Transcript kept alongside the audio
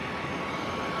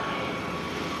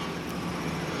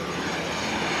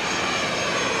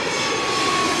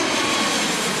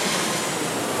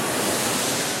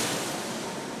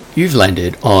You've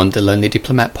landed on the Lonely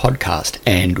Diplomat podcast,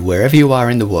 and wherever you are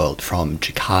in the world, from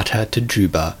Jakarta to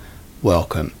Juba,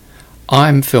 welcome.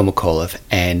 I'm Phil McAuliffe,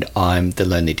 and I'm the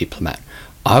Lonely Diplomat.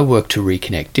 I work to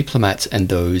reconnect diplomats and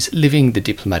those living the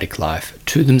diplomatic life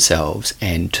to themselves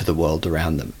and to the world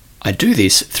around them. I do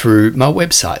this through my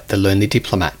website,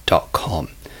 thelonelydiplomat.com.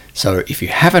 So if you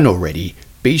haven't already,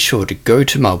 be sure to go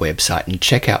to my website and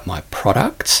check out my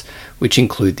products, which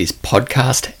include this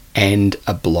podcast and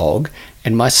a blog,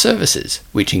 and my services,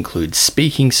 which include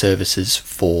speaking services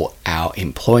for our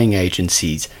employing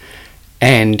agencies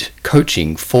and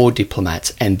coaching for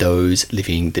diplomats and those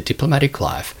living the diplomatic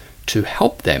life to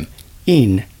help them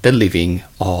in the living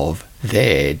of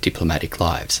their diplomatic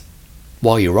lives.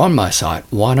 While you're on my site,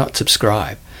 why not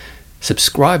subscribe?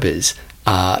 Subscribers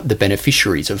are the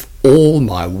beneficiaries of all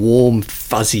my warm,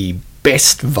 fuzzy,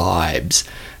 best vibes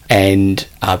and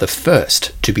are the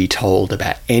first to be told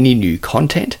about any new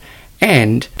content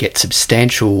and get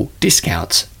substantial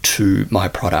discounts to my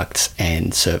products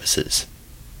and services.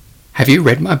 Have you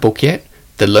read my book yet?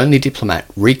 The Lonely Diplomat,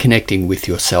 Reconnecting with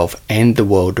Yourself and the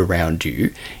World Around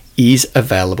You, is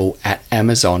available at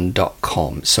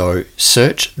Amazon.com. So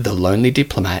search The Lonely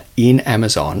Diplomat in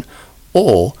Amazon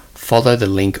or follow the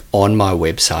link on my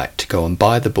website to go and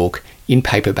buy the book in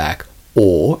paperback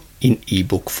or in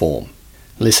ebook form.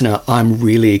 Listener, I'm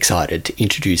really excited to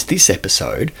introduce this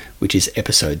episode, which is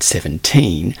episode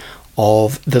 17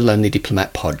 of the Lonely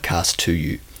Diplomat podcast to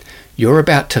you. You're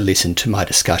about to listen to my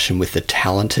discussion with the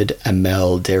talented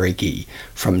Amel Derragui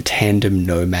from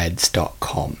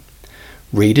tandemnomads.com.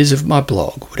 Readers of my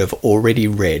blog would have already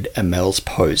read Amel's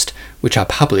post, which I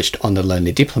published on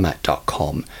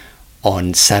thelonelydiplomat.com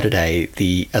on Saturday,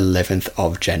 the 11th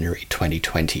of January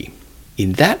 2020.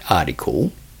 In that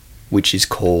article, which is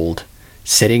called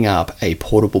Setting Up a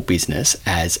Portable Business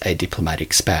as a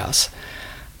Diplomatic Spouse,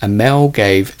 Amel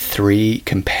gave 3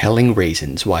 compelling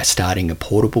reasons why starting a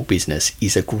portable business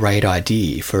is a great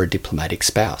idea for a diplomatic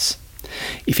spouse.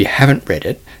 If you haven't read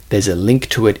it, there's a link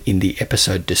to it in the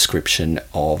episode description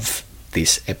of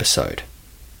this episode.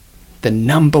 The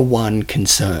number one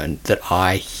concern that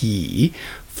I hear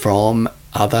from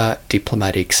other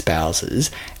diplomatic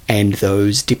spouses and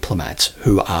those diplomats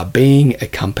who are being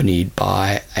accompanied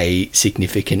by a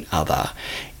significant other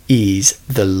is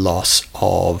the loss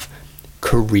of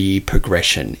career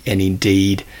progression, and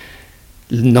indeed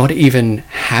not even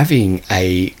having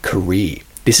a career.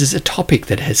 This is a topic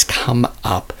that has come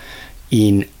up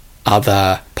in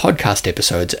other podcast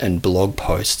episodes and blog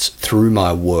posts through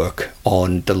my work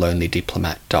on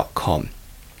thelonelydiplomat.com.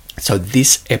 So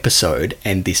this episode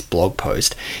and this blog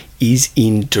post is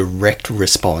in direct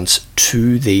response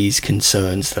to these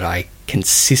concerns that I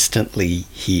consistently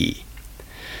hear.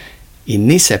 In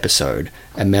this episode,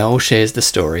 Amel shares the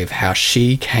story of how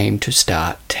she came to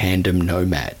start Tandem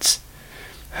Nomads.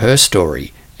 Her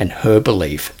story and her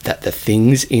belief that the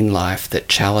things in life that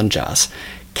challenge us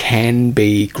can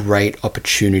be great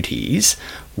opportunities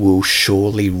will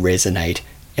surely resonate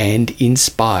and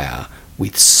inspire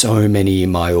with so many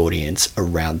in my audience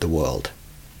around the world.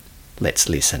 Let's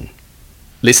listen.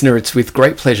 Listener, it's with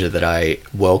great pleasure that I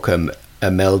welcome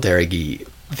Amel Derragui,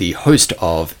 the host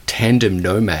of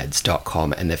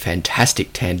tandemnomads.com and the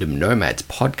fantastic Tandem Nomads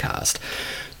podcast,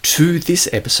 to this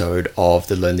episode of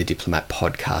the Lonely Diplomat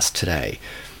podcast today.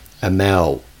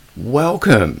 Amel,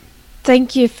 welcome.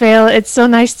 Thank you, Phil. It's so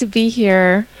nice to be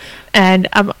here. And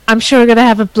I'm sure we're going to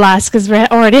have a blast because we're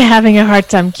already having a hard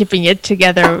time keeping it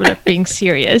together without being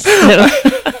serious. So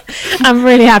I'm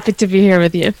really happy to be here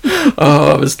with you.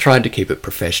 Oh, I was trying to keep it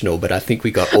professional, but I think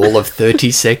we got all of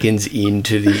 30 seconds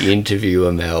into the interview,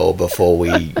 Amel, before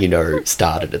we,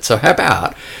 started it. So how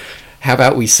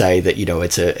about we say that,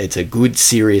 it's a good,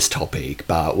 serious topic,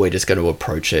 but we're just going to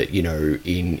approach it,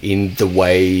 in the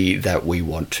way that we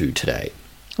want to today.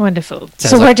 Wonderful.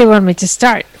 So where do you want me to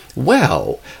start?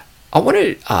 Well, I want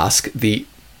to ask the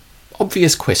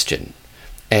obvious question,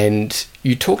 and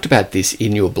you talked about this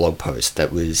in your blog post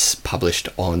that was published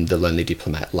on The Lonely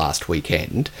Diplomat last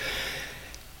weekend,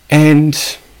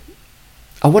 and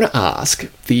I want to ask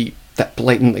that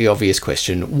blatantly obvious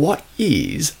question: what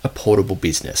is a portable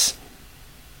business?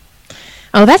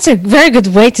 Oh, that's a very good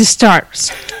way to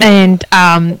start. And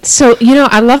so,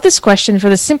 I love this question for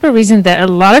the simple reason that a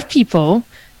lot of people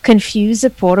confuse a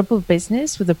portable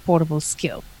business with a portable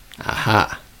skill.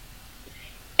 Aha.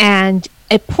 And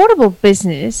a portable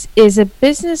business is a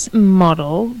business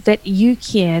model that you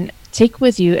can take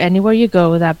with you anywhere you go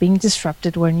without being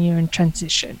disrupted when you're in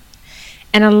transition.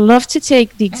 And I love to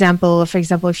take the example of, for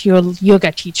example, if you're a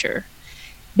yoga teacher.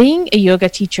 Being a yoga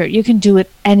teacher, you can do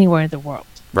it anywhere in the world.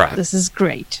 Right. This is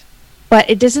great. But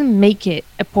it doesn't make it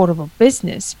a portable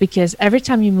business, because every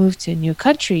time you move to a new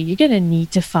country, you're going to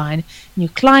need to find new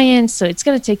clients. So it's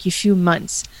going to take you a few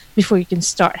months before you can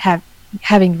start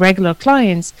having regular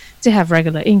clients to have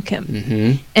regular income.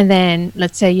 And then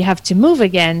let's say you have to move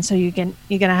again. So you're going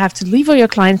to have to leave all your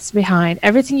clients behind,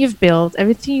 everything you've built,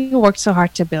 everything you worked so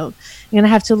hard to build. You're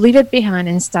going to have to leave it behind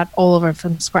and start all over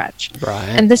from scratch.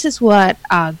 Right. And this is what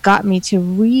got me to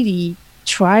really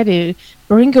try to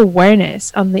bring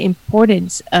awareness on the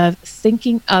importance of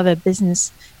thinking of a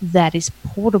business that is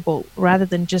portable rather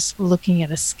than just looking at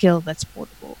a skill that's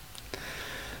portable.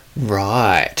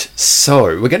 Right.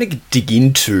 So we're going to dig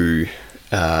into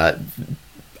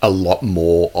a lot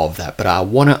more of that, but I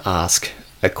want to ask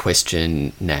a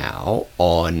question now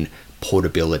on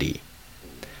portability.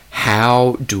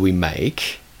 How do we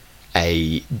make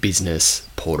a business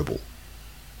portable?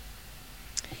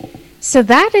 So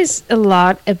that is a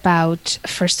lot about,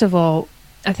 first of all,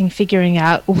 I think figuring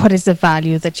out what is the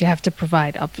value that you have to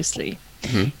provide, obviously,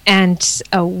 and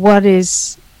what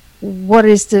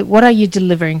are you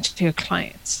delivering to your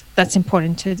clients. That's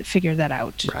important to figure that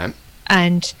out. Right.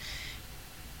 And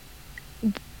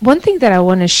one thing that I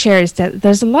want to share is that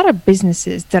there's a lot of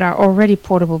businesses that are already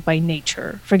portable by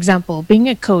nature. For example, being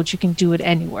a coach, you can do it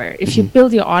anywhere. If you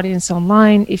build your audience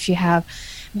online, if you have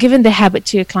given the habit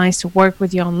to your clients to work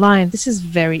with you online, this is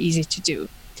very easy to do.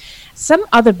 Some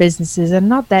other businesses are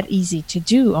not that easy to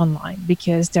do online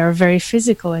because they're very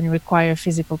physical and require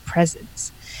physical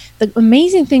presence. The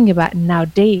amazing thing about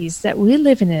nowadays is that we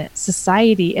live in a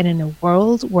society and in a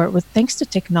world where, with thanks to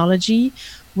technology,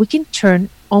 we can turn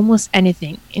almost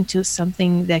anything into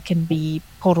something that can be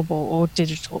portable or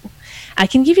digital. I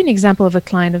can give you an example of a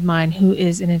client of mine who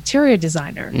is an interior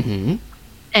designer.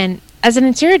 And as an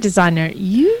interior designer,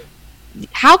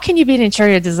 how can you be an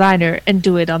interior designer and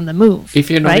do it on the move? If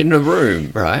you're not in the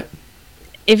room, right?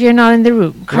 If you're not in the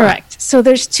room, correct. Right. So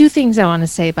there's two things I want to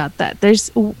say about that.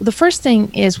 The first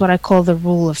thing is what I call the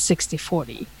rule of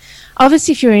 60-40.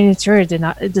 Obviously, if you're an interior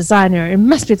designer, it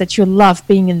must be that you love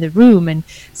being in the room and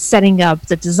setting up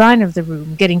the design of the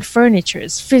room, getting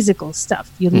furnitures, physical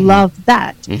stuff. You love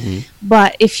that.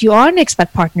 But if you are an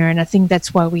expat partner, and I think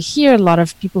that's why we hear a lot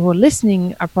of people who are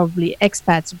listening are probably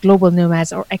expats, global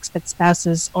nomads, or expat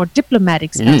spouses, or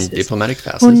diplomatic spouses. Diplomatic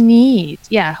spouses.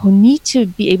 Who need to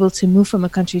be able to move from a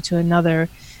country to another,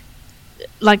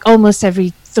 like almost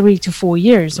every 3 to 4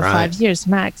 years or 5 years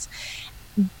max.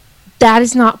 That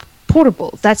is not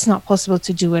portable. That's not possible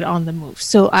to do it on the move.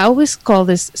 So I always call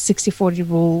this 60-40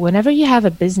 rule. Whenever you have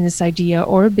a business idea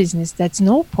or a business that's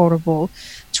not portable,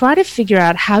 try to figure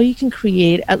out how you can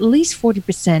create at least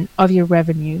 40% of your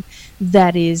revenue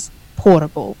that is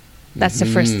portable. That's the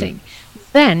first thing.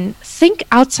 Then think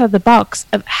outside the box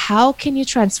of how can you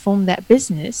transform that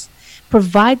business,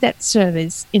 provide that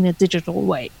service in a digital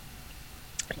way.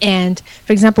 And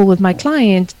for example, with my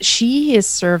client, she is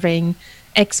serving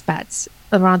expats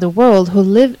around the world who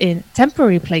live in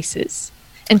temporary places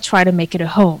and try to make it a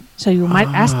home. So you might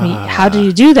ask me, how do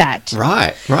you do that?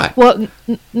 Right. Well,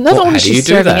 not only she's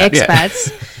serving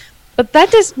expats, but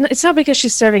it's not because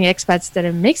she's serving expats that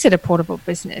it makes it a portable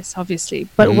business, obviously.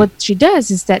 But what she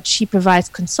does is that she provides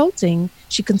consulting.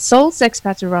 She consults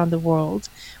expats around the world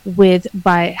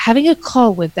by having a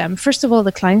call with them. First of all,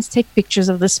 the clients take pictures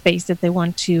of the space that they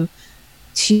want to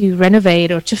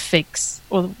renovate or to fix,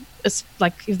 or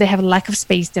like if they have a lack of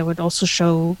space, they would also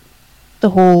show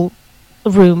the whole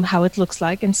room, how it looks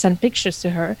like, and send pictures to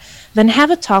her. Then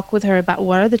have a talk with her about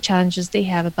what are the challenges they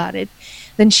have about it.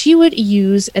 Then she would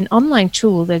use an online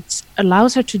tool that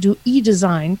allows her to do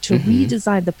e-design, to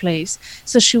redesign the place.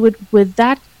 So she would, with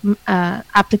that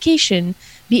application,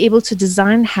 be able to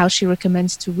design how she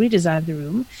recommends to redesign the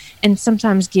room, and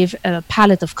sometimes give a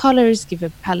palette of colors, give a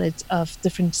palette of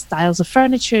different styles of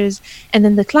furnitures, and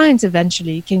then the clients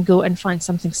eventually can go and find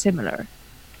something similar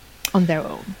on their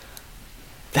own.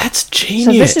 That's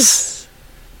genius.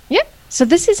 So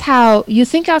this is how you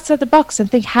think outside the box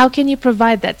and think, how can you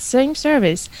provide that same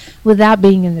service without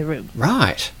being in the room?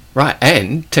 Right.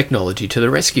 And technology to the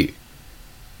rescue.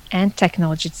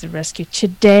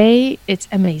 Today, it's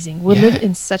amazing. We live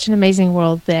in such an amazing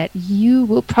world that you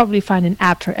will probably find an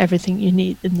app for everything you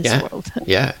need in this world.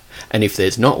 And if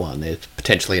there's not one, there's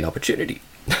potentially an opportunity.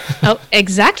 Oh,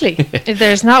 exactly. If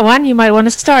there's not one, you might want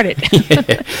to start it.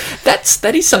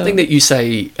 That is something that you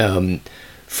say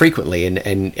frequently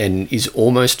and is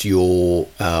almost your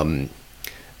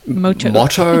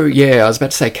motto. I was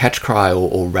about to say catch cry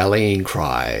or rallying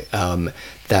cry,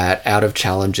 that out of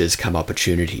challenges come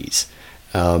opportunities.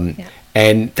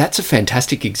 And that's a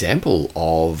fantastic example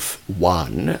of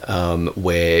one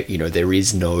where, there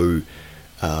is no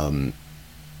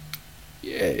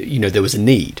there was a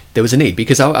need. There was a need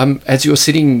because as you're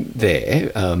sitting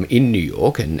there in New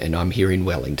York and I'm here in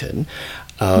Wellington,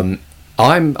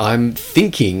 I'm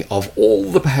thinking of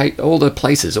all the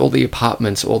places, all the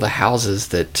apartments, all the houses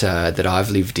that I've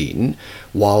lived in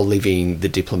while living the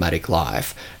diplomatic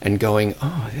life, and going,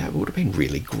 oh, that would have been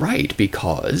really great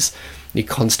because you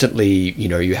constantly,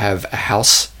 you have a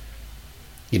house,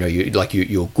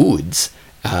 your goods.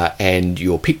 And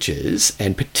your pictures,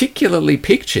 and particularly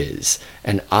pictures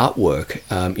and artwork,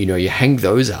 you hang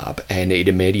those up and it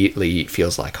immediately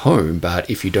feels like home. But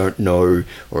if you don't know,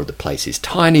 or the place is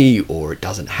tiny, or it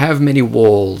doesn't have many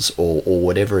walls, or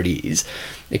whatever it is,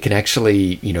 it can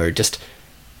actually, just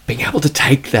being able to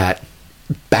take that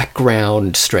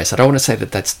background stress. I don't want to say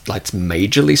that that's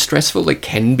majorly stressful. It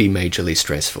can be majorly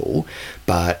stressful,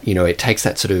 but it takes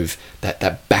that sort of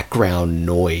that background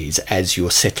noise as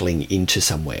you're settling into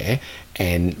somewhere,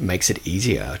 and makes it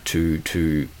easier to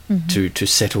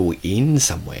settle in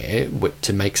somewhere,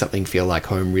 to make something feel like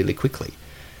home really quickly.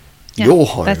 Yeah, your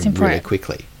home that's important. really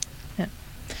quickly. Yeah.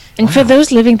 And for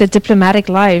those living the diplomatic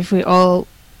life, we all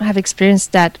have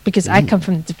experienced that, because I come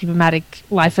from the diplomatic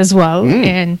life as well,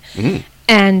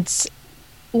 and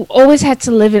always had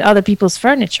to live in other people's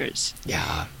furnitures.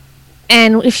 Yeah.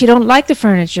 And if you don't like the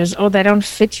furnitures, or they don't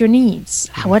fit your needs,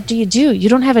 what do? You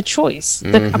don't have a choice.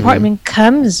 The apartment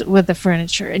comes with the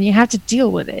furniture, and you have to deal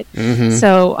with it.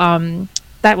 So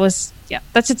that was,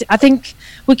 that's it. I think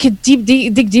we could dig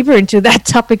deeper into that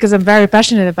topic, because I'm very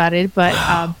passionate about it. But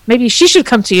maybe she should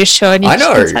come to your show and she can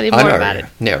tell you more about it.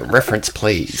 Yeah, reference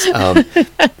please.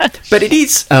 But it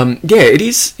is,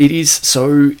 it is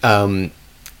so.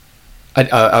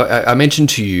 I mentioned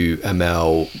to you,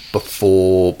 Amel,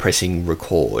 before pressing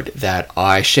record, that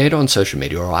I shared on social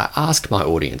media, or I asked my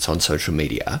audience on social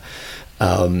media,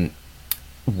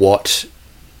 what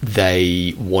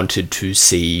they wanted to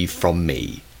see from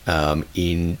me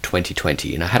in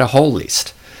 2020. And I had a whole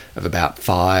list of about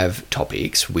 5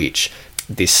 topics, which,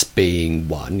 this being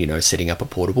one, setting up a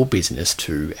portable business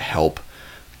to help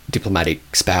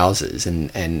diplomatic spouses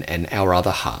and our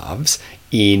other halves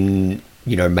in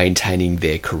maintaining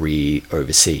their career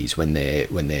overseas when they're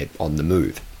on the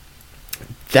move.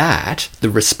 That the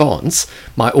response,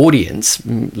 my audience,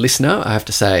 listener, I have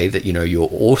to say that you're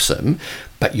awesome,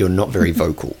 but you're not very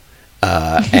vocal,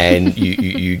 and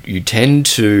you tend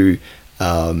to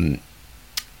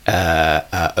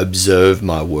observe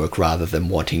my work rather than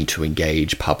wanting to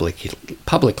engage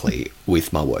publicly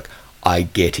with my work. I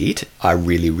get it. I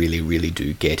really, really, really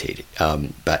do get it.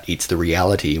 But it's the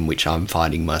reality in which I'm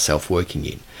finding myself working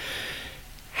in.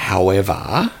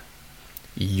 However,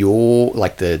 your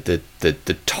the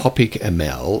topic,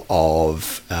 Amel,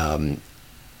 of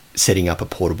setting up a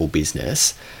portable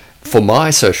business, for my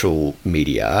social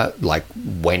media,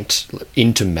 went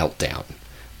into meltdown.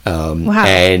 Wow.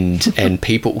 And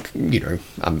people,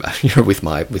 with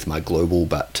my global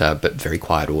but very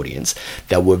quiet audience,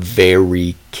 they were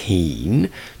very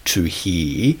keen to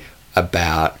hear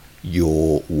about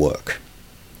your work.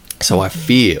 So I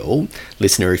feel,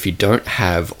 listener, if you don't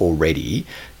have already,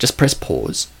 just press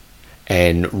pause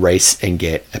and race and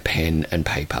get a pen and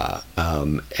paper,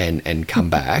 and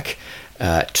come back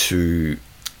to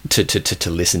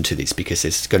listen to this, because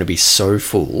it's going to be so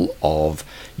full of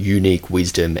unique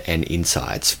wisdom and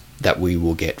insights that we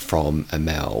will get from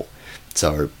Amel.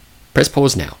 So press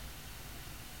pause now.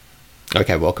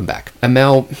 Okay, welcome back.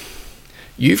 Amel,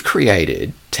 you've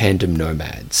created Tandem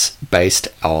Nomads based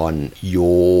on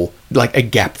a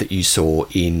gap that you saw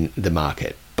in the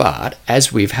market. But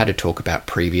as we've had a talk about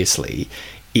previously,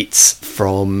 it's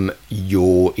from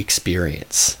your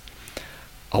experience.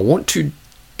 I want to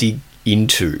dig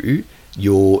into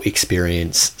your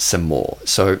experience some more.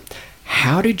 So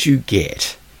how did you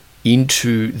get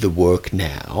into the work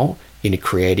now in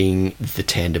creating the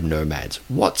Tandem Nomads?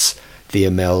 What's the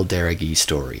Amel Derragui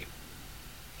story?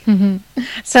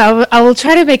 So I will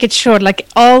try to make it short. Like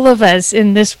all of us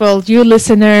in this world, you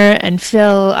listener and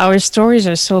Phil, our stories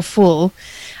are so full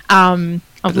of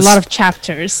a lot of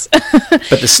chapters.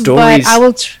 But the stories, but I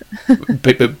will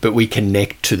but we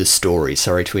connect to the stories.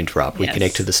 Sorry to interrupt. We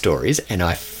connect to the stories, and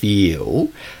I feel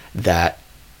that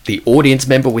the audience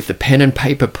member with the pen and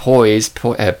paper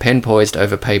pen poised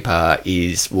over paper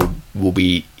will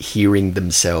be hearing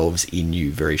themselves in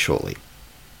you very shortly.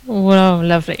 Whoa,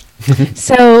 lovely.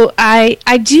 So I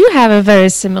do have a very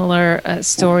similar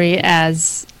story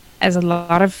as a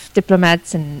lot of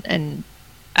diplomats, and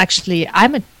actually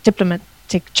I'm a diplomatic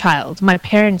child. My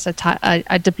parents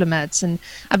are diplomats, and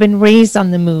I've been raised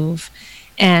on the move,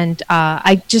 and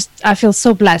I feel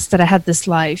so blessed that I had this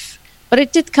life. But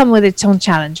it did come with its own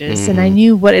challenges, and I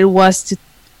knew what it was to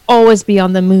always be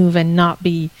on the move and not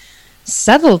be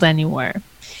settled anywhere.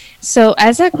 So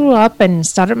as I grew up and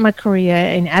started my career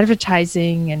in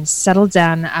advertising and settled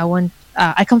down,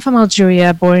 I come from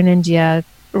Algeria, born in India,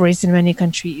 raised in many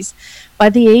countries. By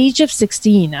the age of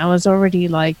 16, I was already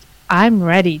like, I'm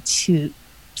ready to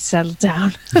settle down.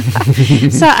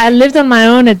 So I lived on my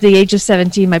own at the age of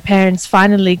 17. My parents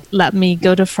finally let me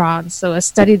go to France. So I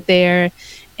studied there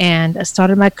and I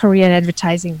started my career in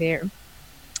advertising there.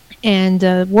 And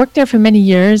worked there for many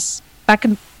years,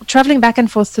 traveling back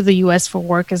and forth to the US for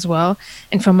work as well,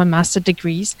 and for my master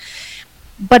degrees.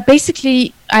 But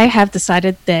basically, I have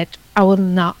decided that I will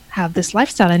not have this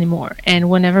lifestyle anymore. And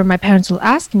whenever my parents will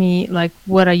ask me, like,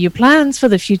 what are your plans for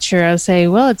the future? I'll say,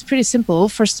 well, it's pretty simple.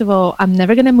 First of all, I'm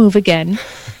never going to move again.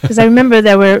 Because I remember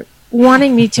they were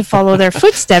wanting me to follow their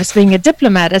footsteps, being a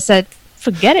diplomat. I said,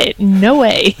 forget it. No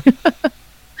way.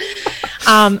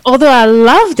 Although I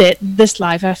loved this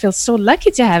life, I feel so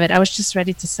lucky to have it. I was just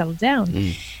ready to settle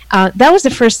down. That was the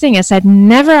first thing. I said,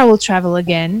 never I will travel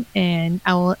again. And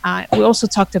we also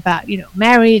talked about,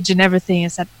 marriage and everything. I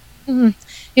said,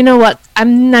 you know what?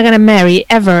 I'm not going to marry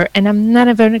ever. And I'm not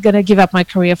ever going to give up my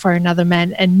career for another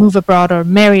man and move abroad or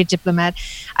marry a diplomat.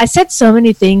 I said so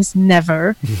many things,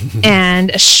 never.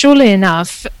 And surely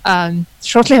enough,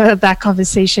 shortly after that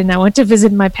conversation, I went to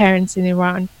visit my parents in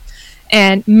Iran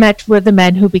and met with the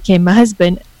man who became my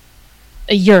husband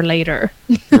a year later.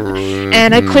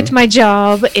 And I quit my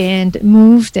job and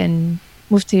moved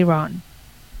to Iran.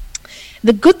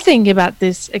 The good thing about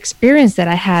this experience that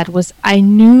I had was I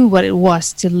knew what it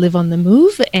was to live on the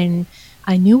move, and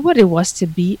I knew what it was to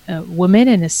be a woman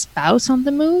and a spouse on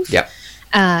the move. Yeah.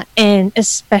 And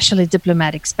especially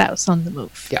diplomatic spouse on the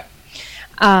move. Yeah.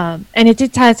 And it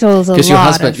entitles a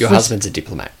lot. Because your husband's a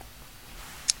diplomat.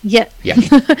 Yeah. Yeah.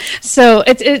 So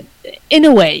it in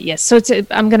a way, yes. So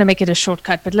I'm going to make it a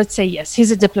shortcut, but let's say yes, he's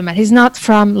a diplomat. He's not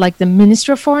from like the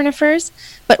Ministry of Foreign Affairs,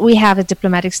 but we have a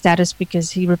diplomatic status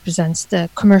because he represents the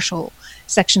commercial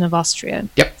section of Austria.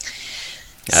 Yep.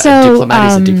 So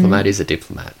a diplomat is a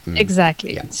diplomat.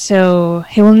 Exactly. Yeah. So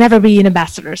he will never be an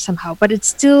ambassador somehow, but it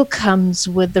still comes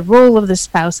with the role of the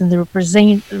spouse and the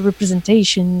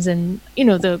representations. And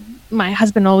my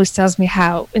husband always tells me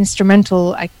how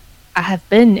instrumental I have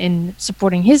been in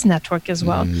supporting his network as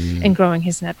well and growing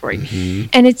his network.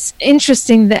 And it's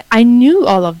interesting that I knew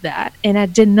all of that and I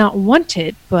did not want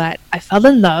it, but I fell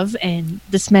in love and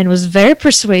this man was very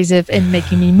persuasive in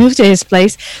making me move to his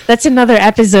place. That's another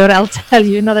episode. I'll tell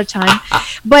you another time.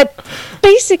 But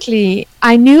basically,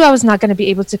 I knew I was not going to be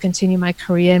able to continue my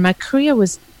career, and my career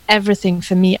was everything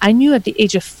for me. I knew at the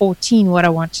age of 14 what I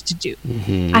wanted to do.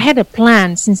 I had a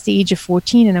plan since the age of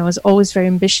 14, and I was always very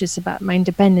ambitious about my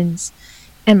independence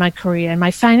and my career, and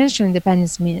my financial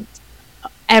independence meant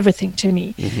everything to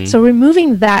me. So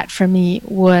removing that for me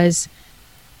was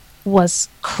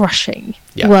crushing.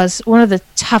 Was one of the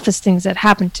toughest things that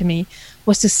happened to me,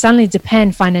 was to suddenly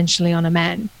depend financially on a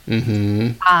man.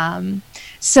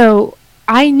 So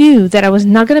I knew that I was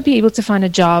not going to be able to find a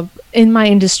job in my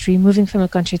industry moving from a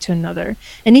country to another.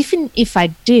 And even if I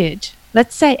did,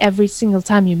 let's say every single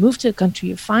time you move to a country,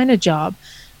 you find a job,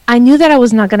 I knew that I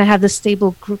was not going to have the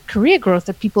stable career growth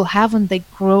that people have when they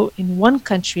grow in one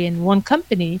country and one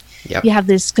company. You have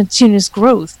this continuous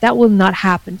growth. That will not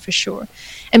happen for sure.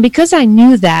 And because I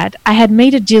knew that, I had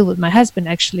made a deal with my husband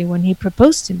actually when he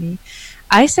proposed to me.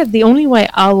 I said the only way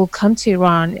I will come to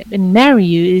Iran and marry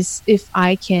you is if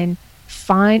I can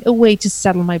find a way to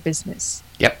settle my business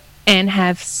and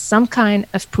have some kind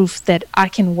of proof that I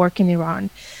can work in Iran.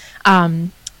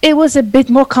 It was a bit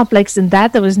more complex than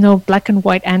that. There was no black and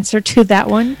white answer to that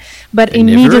one, but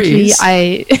immediately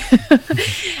I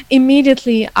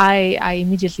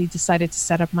immediately decided to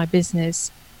set up my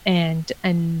business and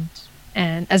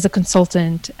as a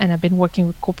consultant, and I've been working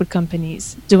with corporate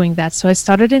companies doing that. So I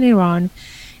started in Iran,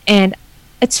 and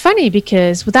it's funny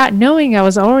because without knowing, I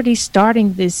was already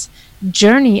starting this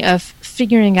journey of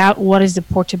figuring out what is the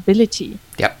portability.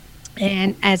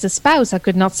 And as a spouse, I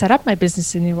could not set up my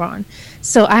business in Iran.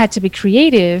 So I had to be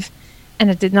creative, and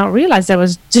I did not realize I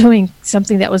was doing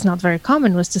something that was not very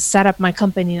common, was to set up my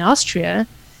company in Austria.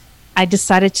 I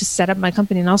decided to set up my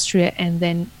company in Austria and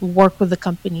then work with the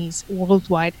companies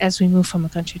worldwide as we move from a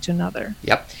country to another.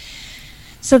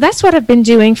 So that's what I've been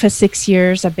doing for 6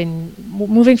 years. I've been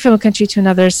moving from a country to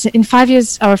another. In 5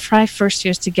 years, our 5 first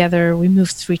years together, we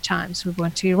moved 3 times. We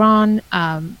went to Iran.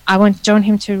 I joined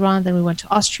him to Iran. Then we went to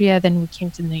Austria. Then we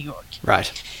came to New York.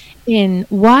 And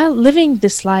while living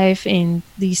this life in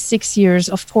these 6 years,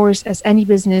 of course, as any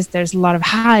business, there's a lot of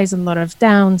highs and a lot of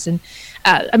downs. And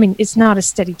it's not a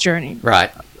steady journey.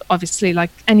 Obviously,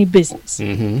 like any business.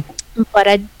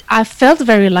 But I felt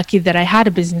very lucky that I had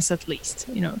a business at least,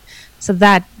 so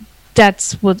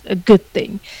that's what a good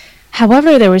thing.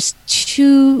 However, there was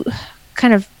two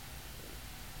kind of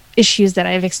issues that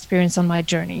I've experienced on my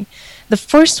journey. The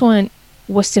first one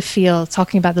was to feel,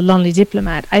 talking about the lonely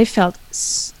diplomat, I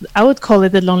would call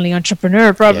it the lonely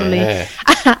entrepreneur probably. Yeah.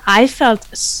 I felt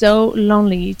so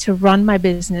lonely to run my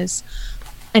business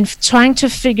and trying to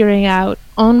figuring out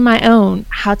on my own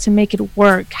how to make it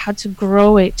work, how to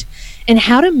grow it, and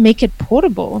how to make it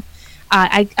portable.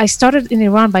 I started in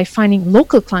Iran by finding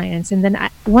local clients, and then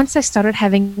once I started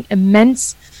having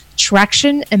immense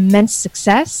traction, immense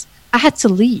success, I had to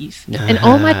leave. And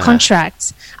all my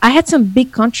contracts, I had some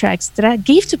big contracts that I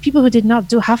gave to people who did not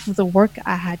do half of the work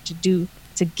I had to do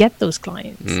to get those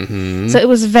clients. Mm-hmm. So it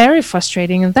was very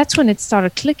frustrating. And that's when it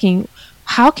started clicking.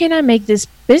 How can I make this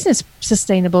business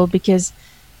sustainable? Because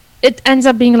it ends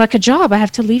up being like a job. I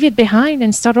have to leave it behind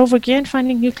and start over again,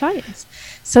 finding new clients.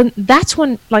 So that's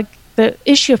when the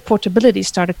issue of portability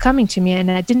started coming to me,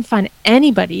 and I didn't find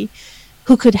anybody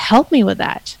who could help me with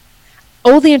that.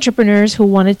 All the entrepreneurs who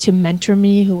wanted to mentor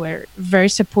me, who were very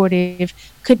supportive,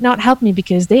 could not help me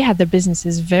because they had their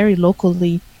businesses very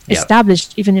locally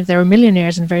established, even if they were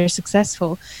millionaires and very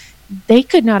successful. They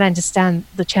could not understand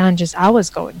the challenges I was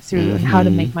going through and how to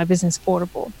make my business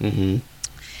portable. Mm-hmm.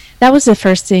 That was the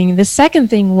first thing. The second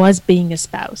thing was being a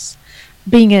spouse,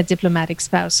 being a diplomatic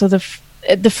spouse. So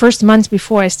the first months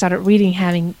before I started really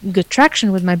having good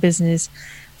traction with my business,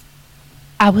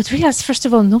 I would realize, first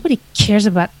of all, nobody cares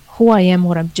about who I am,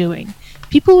 what I'm doing.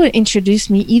 People would introduce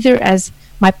me either as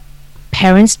my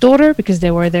parents' daughter, because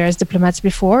they were there as diplomats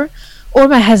before, or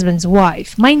my husband's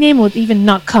wife. My name would even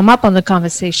not come up on the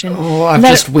conversation. Oh, I've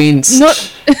just winced.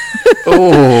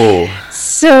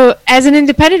 So as an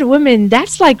independent woman,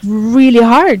 that's really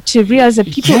hard to realize that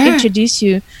people introduce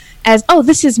you as, oh,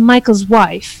 this is Michael's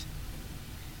wife.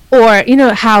 Or,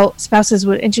 how spouses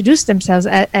would introduce themselves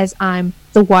as I'm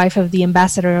the wife of the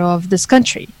ambassador of this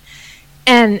country.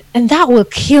 And that will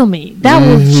kill me. That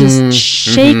will just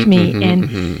shake me.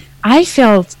 And I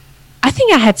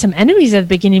think I had some enemies at the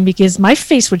beginning because my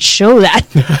face would show that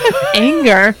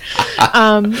anger.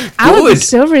 I would be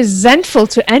so resentful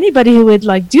to anybody who would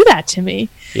do that to me.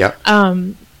 Yeah.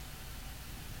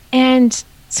 And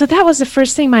so that was the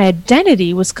first thing. My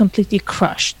identity was completely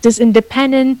crushed. This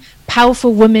independent,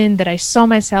 powerful woman that I saw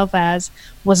myself as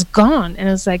was gone. And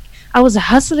I was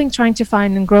hustling, trying to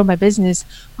find and grow my business.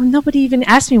 Well, nobody even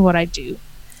asked me what I do.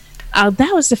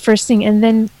 That was the first thing. And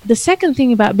then the second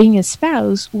thing about being a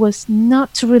spouse was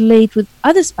not to relate with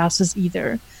other spouses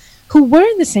either, who were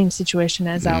in the same situation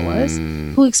as I was,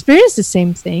 who experienced the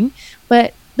same thing.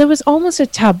 But there was almost a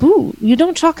taboo. You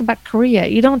don't talk about Korea.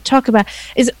 You don't talk about...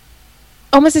 It's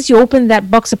almost as you open that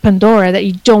box of Pandora that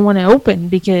you don't want to open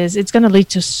because it's going to lead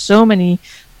to so many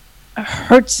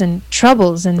hurts and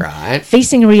troubles and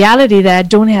facing reality that I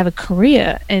don't have a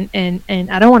career and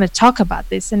I don't want to talk about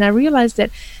this. And I realized that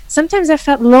sometimes I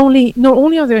felt lonely, not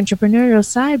only on the entrepreneurial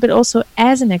side, but also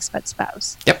as an expat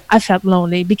spouse. Yep. I felt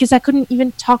lonely because I couldn't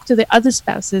even talk to the other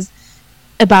spouses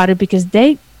about it because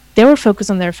they were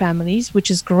focused on their families, which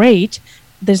is great.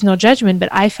 There's no judgment, but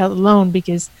I felt alone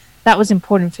because that was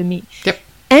important for me. Yep.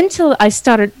 Until I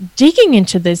started digging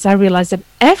into this, I realized that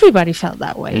everybody felt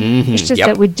that way. It's just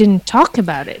that we didn't talk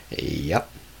about it. Yep.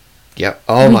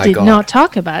 Oh my God. We did not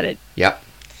talk about it. Yep.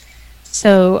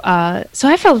 So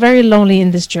I felt very lonely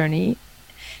in this journey.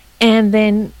 And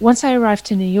then once I arrived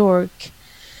to New York,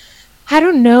 I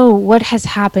don't know what has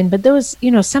happened, but there was,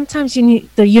 sometimes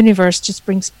the universe just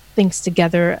brings things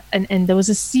together. And there was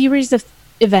a series of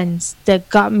events that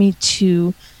got me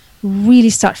to really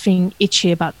start feeling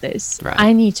itchy about this. Right.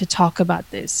 I need to talk about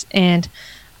this. And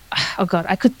oh God,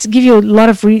 I could give you a lot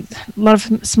of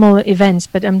smaller events,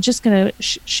 but I'm just going to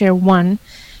share one.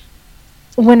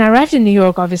 When I arrived in New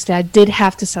York, obviously I did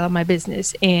have to sell my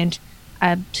business and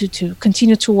to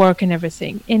continue to work and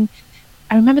everything. And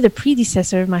I remember the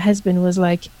predecessor of my husband was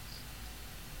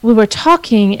we were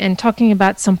talking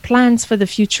about some plans for the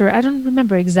future. I don't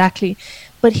remember exactly,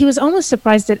 but he was almost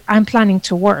surprised that I'm planning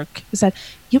to work. He said,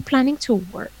 "You're planning to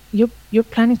work? You're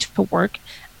planning to work?"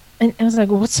 And I was like,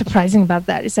 "What's surprising about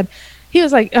that?" He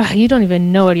was like, "You don't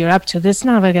even know what you're up to. This is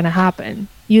never going to happen.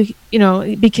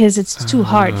 Because it's too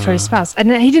hard for a spouse."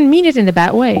 And he didn't mean it in a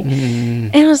bad way.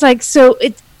 And I was like, "So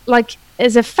it's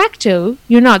as a facto,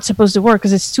 you're not supposed to work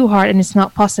because it's too hard and it's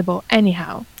not possible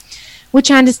anyhow." Which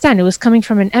I understand. It was coming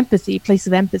from an place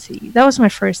of empathy. That was my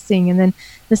first thing. And then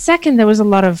the second, there was a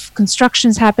lot of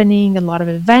constructions happening, a lot of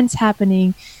events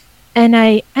happening. And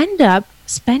I end up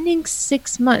spending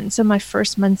 6 months of my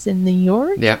first months in New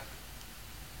York,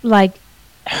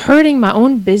 hurting my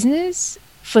own business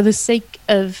for the sake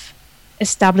of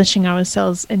establishing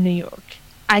ourselves in New York,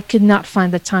 I could not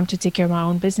find the time to take care of my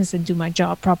own business and do my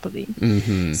job properly.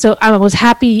 So I was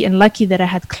happy and lucky that I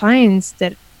had clients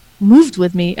that moved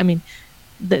with me. I mean,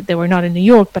 they were not in New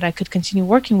York, but I could continue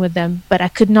working with them. But I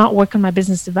could not work on my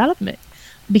business development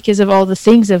because of all the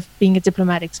things of being a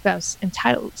diplomatic spouse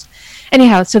entitled.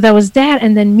 Anyhow, so that was that.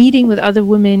 And then meeting with other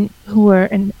women who were,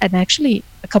 and actually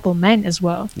a couple of men as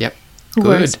well, who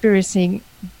were experiencing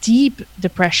deep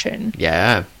depression.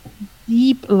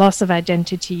 Deep loss of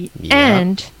identity.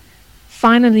 And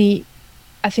finally,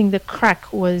 I think the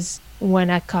crack was when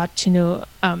I got to know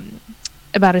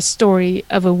about a story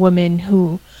of a woman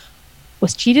who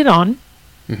was cheated on,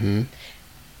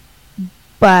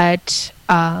 but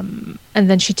and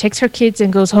then she takes her kids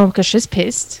and goes home because she's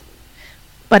pissed.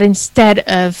 But instead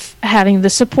of having the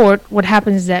support, what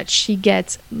happens is that she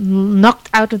gets knocked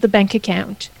out of the bank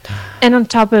account, and on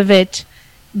top of it,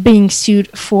 being sued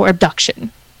for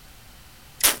abduction.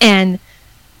 And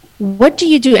what do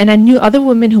you do? And I knew other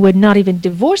women who were not even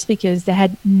divorced because they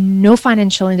had no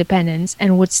financial independence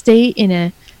and would stay in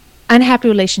an unhappy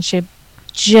relationship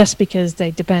just because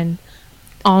they depend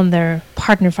on their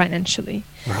partner financially.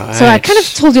 Right. So I kind of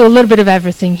told you a little bit of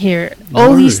everything here. No.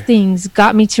 All these things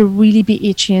got me to really be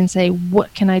itchy and say,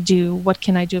 what can I do? What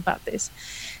can I do about this?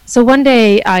 So one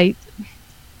day I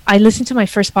listened to my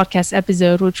first podcast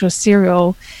episode, which was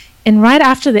Serial. And right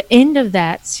after the end of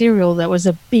that Serial, that was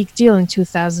a big deal in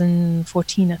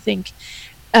 2014, I think.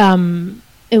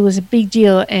 It was a big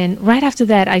deal. And right after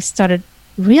that, I started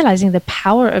realizing the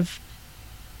power of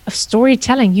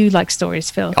storytelling. You like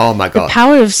stories, Phil. Oh, my God. The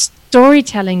power of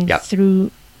storytelling through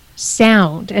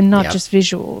sound and not just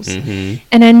visuals.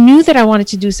 And I knew that I wanted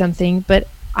to do something, but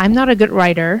I'm not a good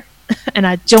writer. And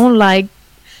I don't like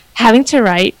having to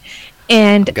write.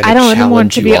 And I don't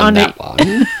want to be on that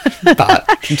one, but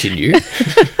continue.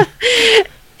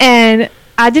 And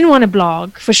I didn't want to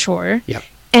blog for sure.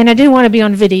 And I didn't want to be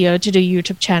on video to do a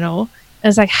YouTube channel. I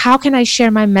was like, how can I share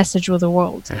my message with the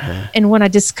world? And when I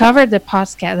discovered the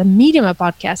podcast, the medium of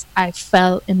podcast, I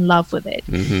fell in love with it.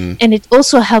 And it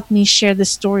also helped me share the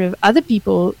story of other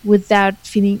people without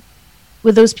feeling,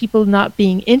 with those people not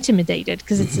being intimidated,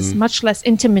 because it's a much less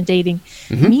intimidating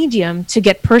medium to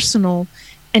get personal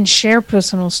and share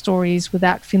personal stories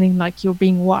without feeling like you're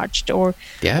being watched or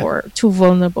too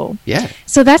vulnerable.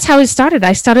 So that's how it started.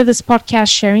 I started this podcast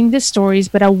sharing the stories,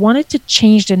 but I wanted to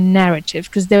change the narrative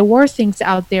because there were things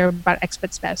out there about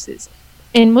expat spouses,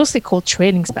 and mostly called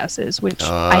trailing spouses, which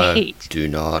I hate. Do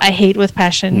not. I hate with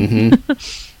passion.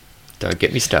 Don't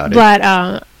get me started. But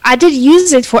I did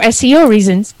use it for SEO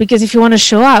reasons, because if you want to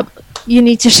show up, you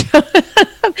need to show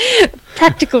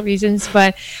practical reasons.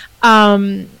 But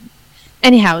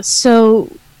anyhow, so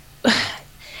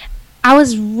I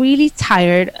was really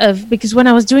tired of, because when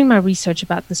I was doing my research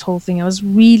about this whole thing, I was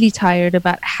really tired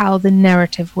about how the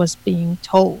narrative was being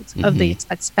told of the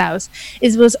expat spouse.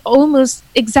 It was almost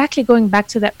exactly going back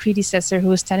to that predecessor who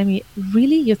was telling me,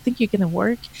 really, you think you're going to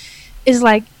work? Is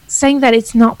like saying that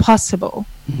it's not possible.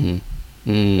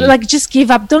 Like, just give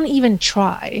up. Don't even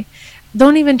try.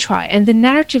 Don't even try. And the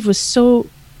narrative was so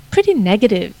pretty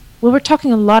negative. We were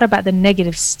talking a lot about the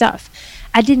negative stuff.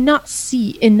 I did not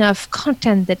see enough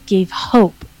content that gave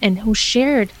hope and who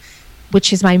shared,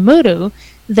 which is my motto,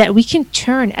 that we can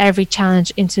turn every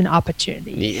challenge into an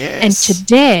opportunity. And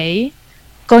today,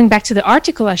 going back to the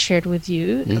article I shared with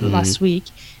you last week,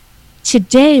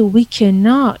 today we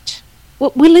cannot.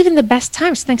 Well, we live in the best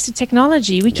times thanks to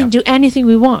technology. We can do anything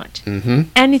we want.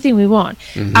 Anything we want.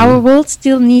 Our world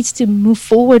still needs to move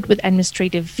forward with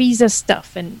administrative visa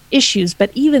stuff and issues,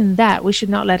 but even that, we should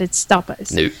not let it stop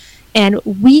us. No. And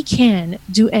we can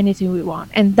do anything we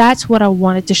want. And that's what I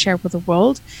wanted to share with the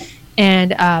world.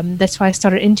 And that's why I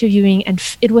started interviewing. And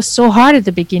it was so hard at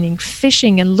the beginning,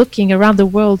 fishing and looking around the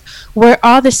world. Where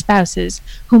are the spouses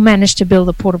who managed to build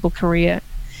a portable career?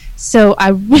 So I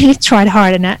really tried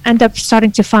hard, and I ended up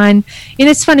starting to find,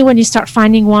 it's funny when you start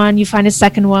finding one, you find a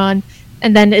second one,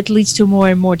 and then it leads to more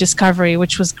and more discovery,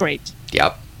 which was great.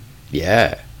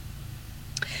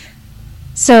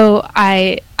 So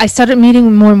I started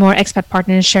meeting more and more expat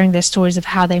partners, sharing their stories of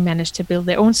how they managed to build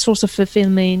their own source of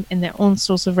fulfillment and their own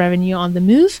source of revenue on the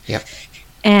move.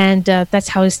 And that's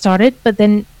how it started. But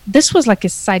then this was like a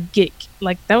side gig.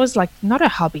 Like, that was like not a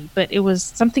hobby, but it was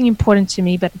something important to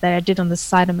me, but that I did on the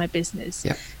side of my business.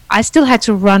 I still had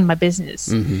to run my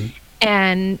business.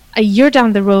 And a year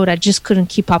down the road, I just couldn't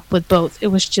keep up with both. It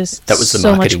was just that was the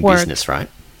so marketing much work. business, right?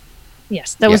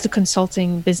 Yes, that was the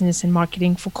consulting business and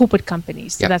marketing for corporate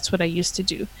companies. So that's what I used to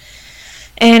do.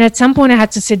 And at some point I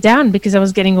had to sit down because I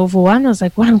was getting overwhelmed. I was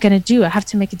like, what am I going to do? I have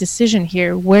to make a decision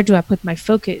here. Where do I put my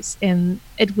focus? And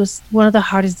it was one of the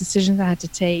hardest decisions I had to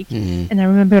take. And I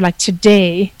remember like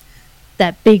today,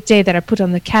 that big day that I put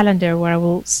on the calendar where I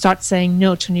will start saying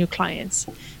no to new clients.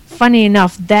 Funny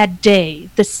enough, that day,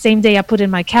 the same day I put in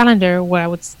my calendar where I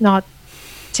would not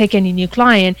take any new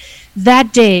client,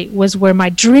 that day was where my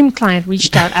dream client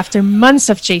reached out after months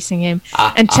of chasing him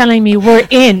and telling me we're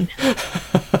in.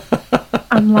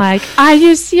 I'm like, are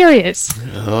you serious?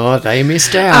 Oh, they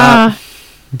missed out.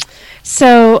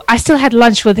 So I still had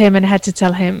lunch with him and I had to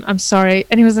tell him, I'm sorry.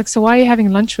 And he was like, so why are you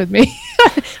having lunch with me?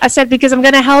 I said, because I'm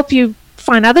going to help you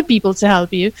find other people to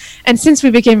help you. And since we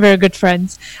became very good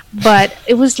friends, but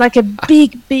it was like a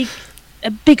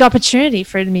big opportunity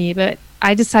for me. But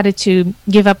I decided to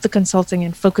give up the consulting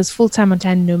and focus full-time on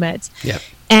Tandem Nomads. Yep.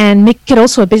 And make it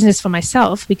also a business for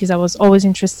myself, because I was always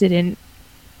interested in,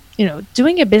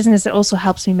 doing a business that also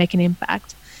helps me make an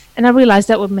impact. And I realized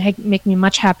that would make me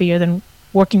much happier than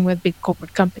working with big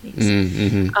corporate companies.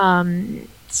 Mm-hmm.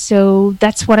 So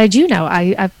that's what I do now.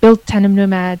 I've built Tandem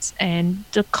Nomads, and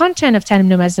the content of Tandem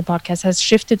Nomads, the podcast, has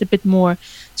shifted a bit more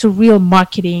to real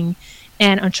marketing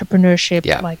and entrepreneurship,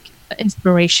 like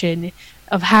inspiration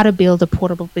of how to build a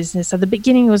portable business. At the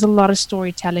beginning, it was a lot of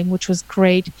storytelling, which was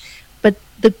great. But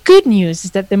the good news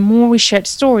is that the more we shared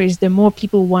stories, the more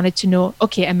people wanted to know,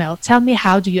 okay, Amel, tell me,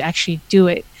 how do you actually do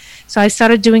it? So I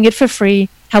started doing it for free,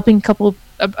 helping a couple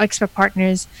of expert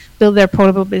partners build their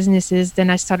portable businesses. Then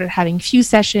I started having few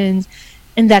sessions,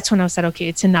 and that's when I said, okay,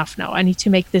 it's enough now. I need to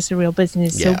make this a real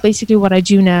business. So basically what I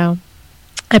do now,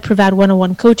 I provide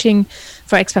one-on-one coaching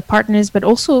for expert partners, but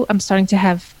also I'm starting to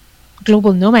have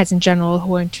global nomads in general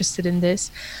who are interested in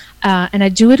this. And I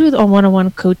do it with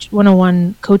one-on-one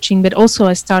coaching, but also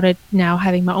I started now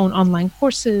having my own online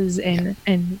courses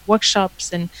and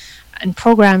workshops and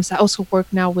programs. I also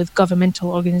work now with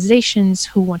governmental organizations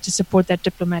who want to support their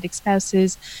diplomatic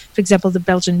spouses. For example, the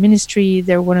Belgian ministry,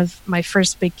 they're one of my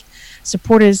first big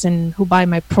supporters and who buy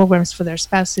my programs for their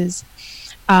spouses.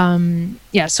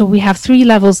 So we have 3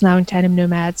 levels now in Tandem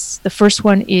Nomads. The first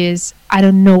one is, I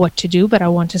don't know what to do, but I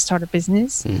want to start a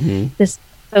business.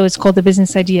 So it's called the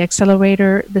Business Idea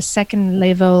Accelerator. The second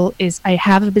level is, I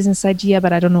have a business idea,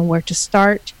 but I don't know where to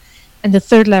start. And the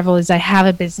third level is, I have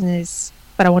a business,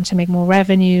 but I want to make more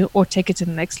revenue or take it to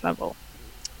the next level.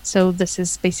 So this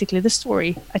is basically the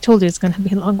story. I told you it's going to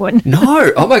be a long one.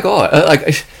 No, oh my God.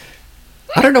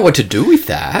 I don't know what to do with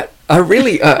that. I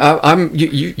really,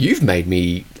 you've made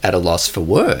me at a loss for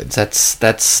words.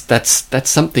 That's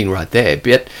something right there.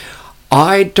 But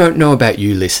I don't know about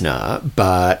you, listener,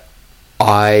 but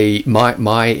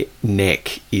my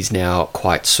neck is now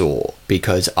quite sore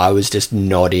because I was just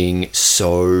nodding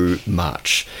so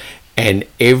much. And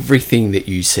everything that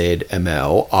you said,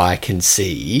 Amel, I can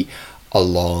see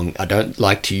along, I don't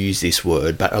like to use this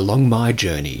word, but along my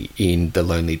journey in The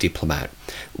Lonely Diplomat,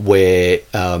 where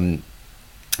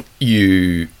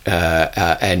you,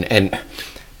 and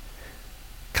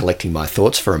collecting my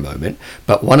thoughts for a moment,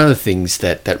 but one of the things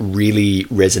that really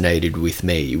resonated with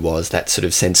me was that sort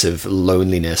of sense of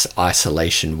loneliness,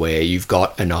 isolation, where you've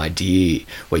got an idea,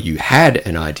 where you had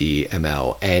an idea,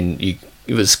 Amel, and it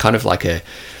was kind of like a,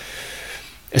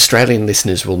 Australian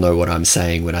listeners will know what I'm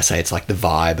saying when I say it's like the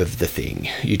vibe of the thing.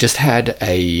 You just had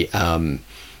an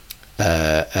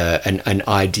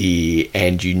idea,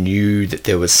 and you knew that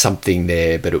there was something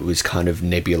there, but it was kind of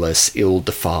nebulous,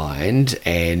 ill-defined.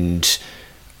 And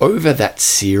over that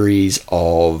series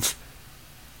of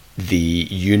the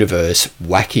universe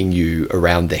whacking you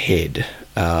around the head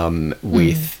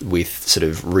with sort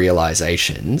of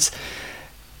realizations,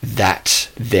 that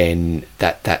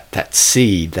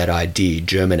seed, that idea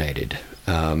germinated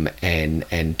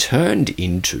and turned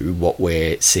into what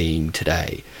we're seeing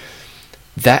today.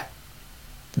 That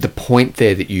the point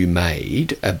there that you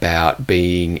made about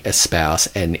being a spouse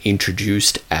and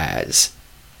introduced as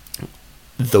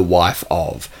the wife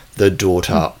of, the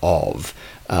daughter of,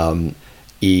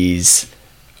 is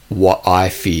what I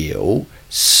feel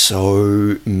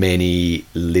so many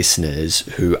listeners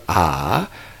who are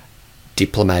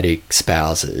diplomatic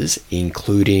spouses,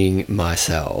 including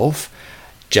myself,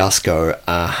 just go,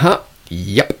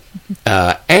 yep.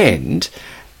 And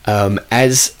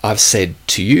as I've said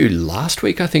to you last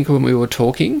week, I think when we were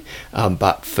talking,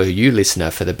 but for you, listener,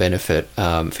 for the benefit,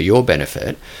 for your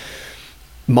benefit,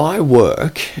 my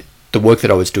work, the work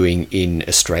that I was doing in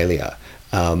Australia,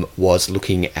 was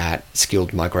looking at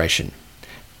skilled migration.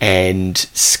 And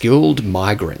skilled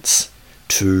migrants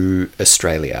to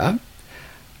Australia,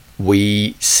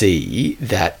 we see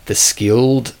that the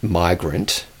skilled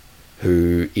migrant,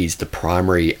 who is the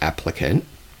primary applicant,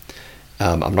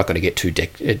 I'm not going to get too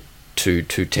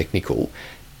technical.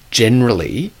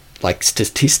 Generally, like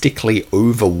statistically,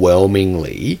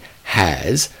 overwhelmingly,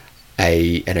 has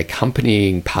an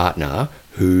accompanying partner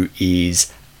who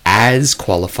is as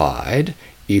qualified,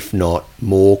 if not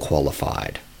more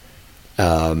qualified,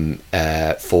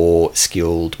 for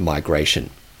skilled migration.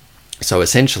 So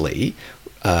essentially,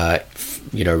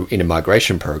 in a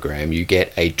migration program, you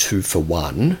get a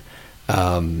 2-for-1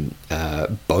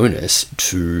 bonus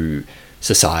to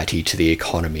society, to the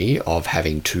economy, of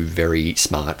having two very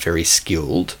smart, very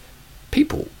skilled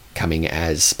people coming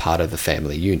as part of the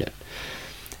family unit.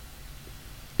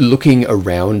 Looking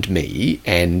around me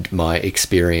and my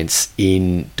experience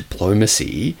in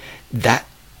diplomacy, that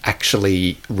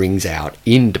actually rings out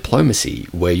in diplomacy,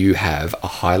 where you have a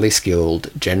highly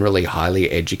skilled, generally highly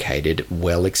educated,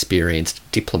 well-experienced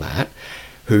diplomat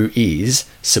who is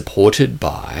supported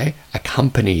by,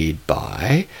 accompanied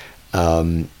by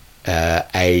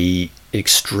a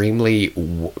extremely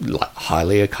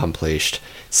highly accomplished,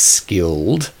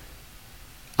 skilled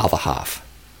other half,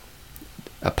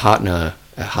 a partner,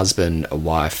 a husband, a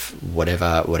wife,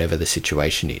 whatever the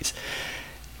situation is.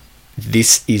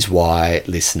 This is why,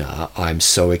 listener, I'm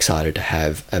so excited to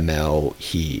have Amel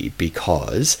here,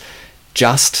 because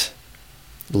just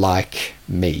like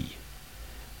me,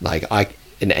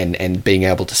 and being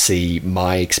able to see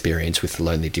my experience with The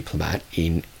Lonely Diplomat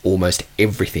in almost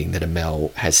everything that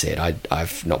Amel has said.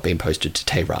 I've not been posted to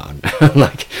Tehran,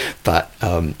 but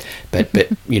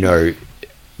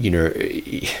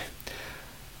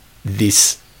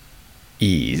this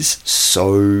is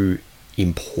so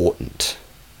important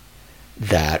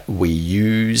that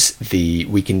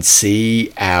we can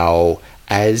see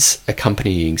as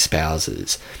accompanying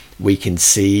spouses, we can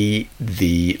see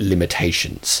the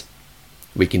limitations,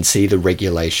 we can see the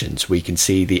regulations, we can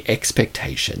see the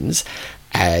expectations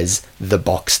as the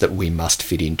box that we must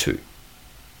fit into.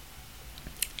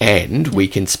 And we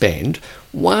can spend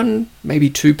 1, maybe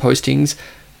 2 postings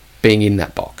being in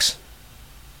that box.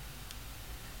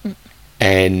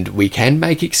 And we can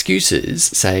make excuses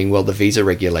saying, well, the visa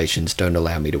regulations don't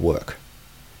allow me to work.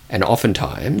 And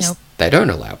oftentimes, they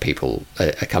don't allow people,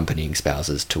 accompanying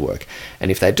spouses, to work. And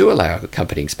if they do allow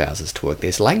accompanying spouses to work,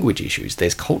 there's language issues,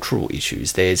 there's cultural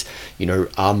issues, there's,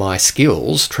 are my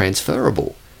skills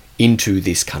transferable into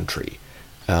this country?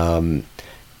 But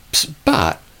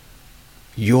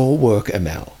your work,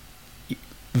 Amel,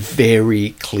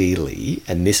 very clearly,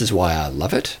 and this is why I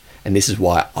love it, and this is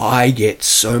why I get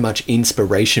so much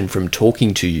inspiration from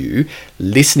talking to you,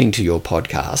 listening to your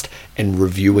podcast, and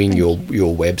reviewing your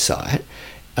website.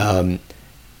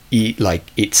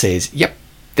 It says, yep,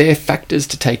 they're factors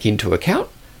to take into account,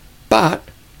 but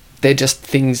they're just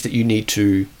things that you need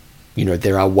to,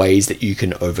 there are ways that you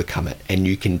can overcome it, and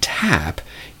you can tap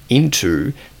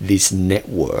into this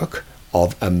network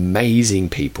of amazing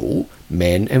people,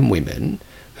 men and women,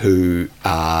 who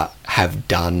have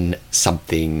done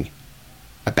something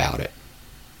about it.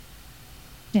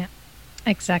 Yeah,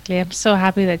 exactly. I'm so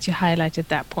happy that you highlighted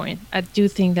that point. I do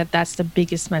think that that's the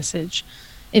biggest message.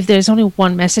 If there's only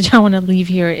one message I want to leave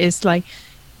here, is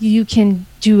you can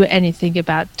do anything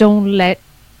about. Don't let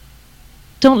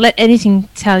anything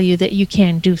tell you that you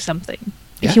can't do something.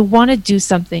 Yeah. If you want to do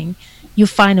something, you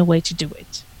find a way to do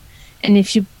it.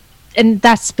 And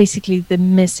that's basically the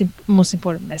most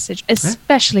important message,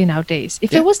 especially nowadays.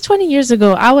 If it was 20 years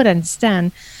ago, I would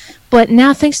understand. But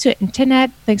now, thanks to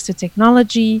internet, thanks to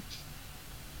technology,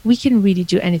 we can really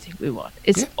do anything we want.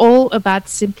 It's all about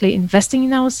simply investing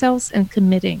in ourselves and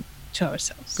committing to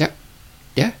ourselves. Yeah.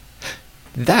 Yeah.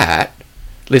 That,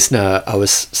 listener, I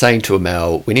was saying to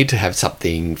Amel, we need to have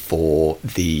something for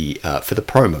the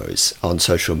promos on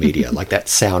social media, like that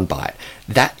soundbite.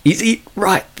 That is it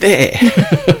right there.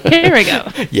 Here we go.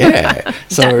 Yeah.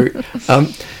 So,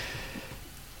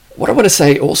 what I want to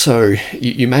say also,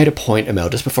 you made a point, Amel,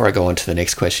 just before I go on to the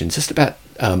next question, just about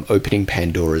opening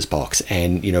Pandora's box.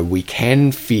 And, we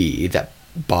can fear that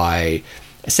by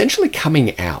essentially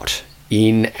coming out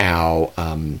in our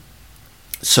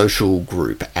social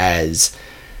group as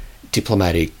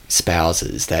diplomatic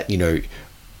spouses, that,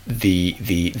 the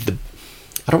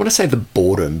I don't want to say the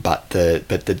boredom, but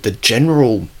the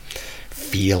general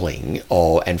feeling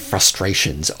and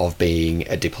frustrations of being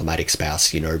a diplomatic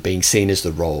spouse, being seen as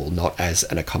the role, not as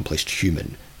an accomplished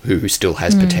human who still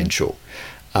has potential.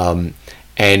 And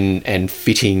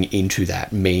fitting into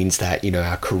that means that,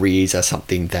 our careers are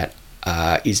something that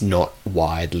is not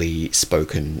widely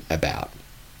spoken about.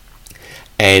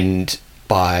 And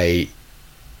by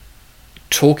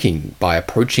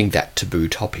approaching that taboo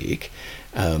topic,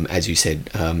 as you said,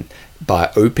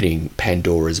 by opening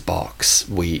Pandora's box,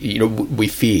 we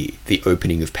fear the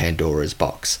opening of Pandora's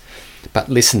box. But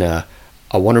listener,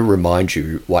 I want to remind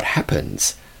you what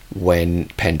happens when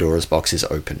Pandora's box is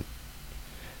open.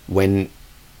 When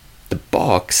the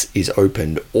box is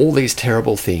opened, all these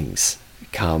terrible things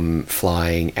come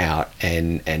flying out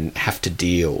and have to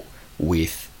deal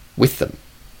with them.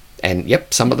 And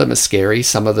yep, some of them are scary.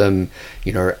 Some of them,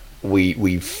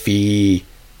 we fear.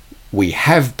 We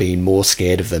have been more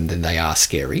scared of them than they are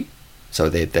scary. So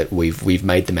that we've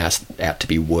made them out to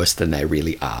be worse than they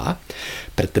really are.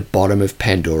 But at the bottom of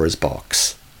Pandora's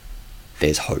box,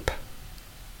 there's hope.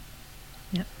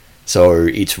 Yep. So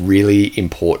it's really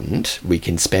important. We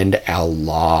can spend our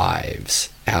lives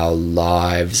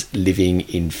living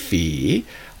in fear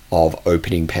of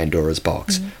opening Pandora's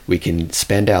box. Mm-hmm. We can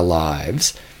spend our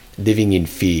lives living in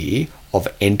fear of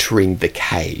entering the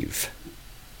cave.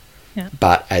 Yeah.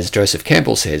 But as Joseph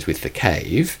Campbell says with the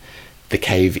cave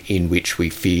in which we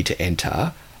fear to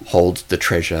enter holds the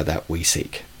treasure that we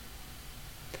seek.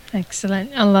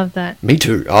 Excellent. I love that. Me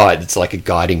too. Oh, it's like a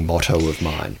guiding motto of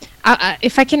mine.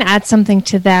 If I can add something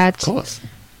to that. Of course.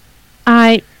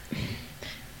 I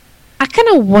kind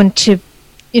of want to,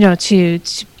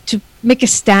 to make a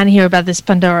stand here about this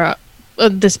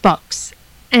this box.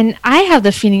 And I have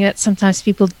the feeling that sometimes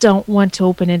people don't want to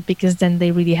open it because then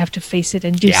they really have to face it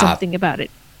and do something about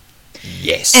it.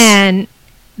 Yes. And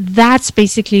that's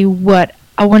basically what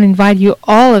I want to invite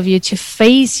all of you to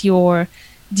face your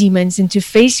demons and to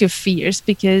face your fears,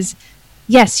 because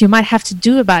yes, you might have to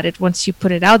do about it once you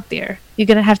put it out there. You're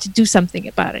going to have to do something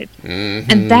about it.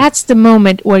 Mm-hmm. And that's the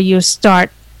moment where you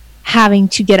start having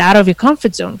to get out of your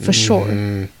comfort zone for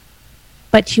sure.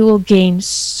 But you will gain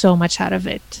so much out of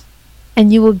it.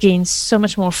 And you will gain so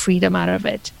much more freedom out of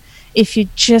it if you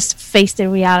just face the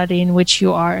reality in which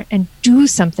you are and do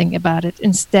something about it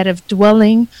instead of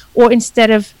dwelling or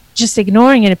instead of just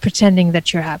ignoring it and pretending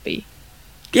that you're happy.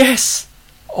 Yes.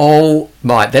 Oh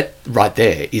my, that right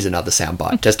there is another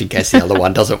soundbite, just in case the other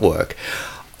one doesn't work.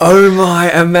 Oh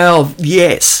my, Amel,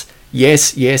 yes.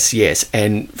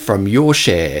 And from your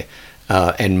share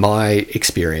and my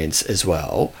experience as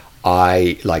well,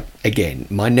 again,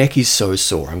 my neck is so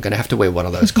sore. I'm going to have to wear one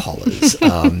of those collars.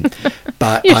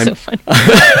 But so funny.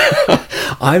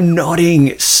 I'm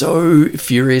nodding so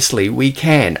furiously.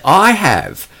 I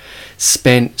have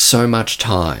spent so much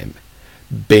time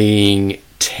being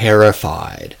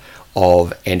terrified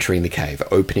of entering the cave,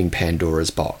 opening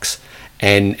Pandora's box.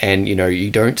 And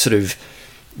you don't sort of...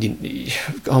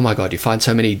 oh my God, you find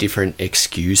so many different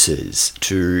excuses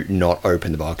to not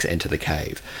open the box, enter the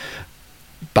cave.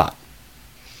 But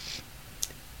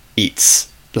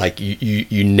it's like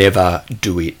you never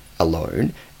do it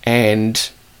alone, and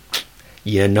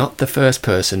you're not the first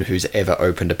person who's ever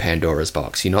opened a Pandora's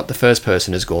box. You're not the first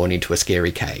person who's gone into a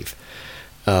scary cave.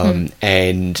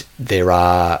 And there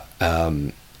are,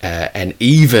 and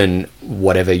even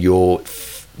whatever you're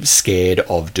scared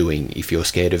of doing, if you're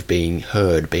scared of being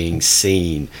heard, being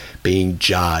seen, being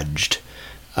judged,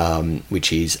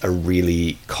 which is a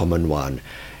really common one.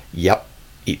 Yep.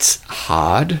 It's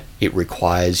hard. It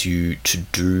requires you to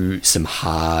do some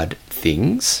hard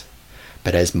things.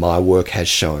 But as my work has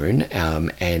shown,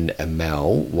 and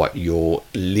Amel, what your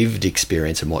lived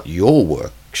experience and what your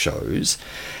work shows,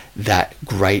 that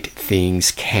great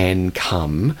things can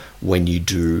come when you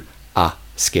do a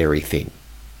scary thing.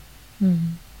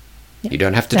 Mm-hmm. Yeah, you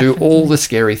don't have to definitely do all the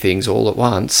scary things all at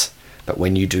once, but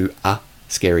when you do a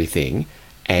scary thing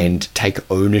and take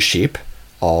ownership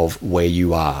of where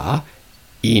you are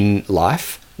in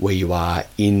life, where you are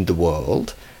in the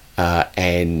world,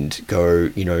 and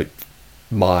go,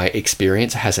 my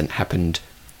experience hasn't happened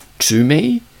to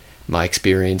me, my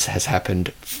experience has happened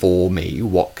for me.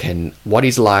 What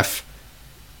is life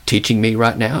teaching me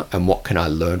right now, and what can I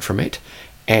learn from it,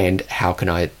 and how can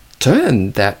I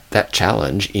turn that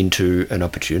challenge into an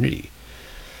opportunity?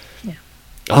 Yeah.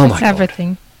 Oh That's my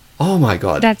everything. God. Oh my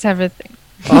God. That's everything.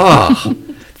 Oh,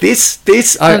 that's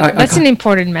an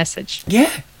important message.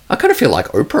 Yeah. I kind of feel like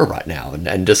Oprah right now,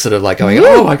 and just sort of like going,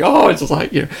 oh my God, it's just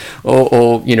like,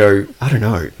 or I don't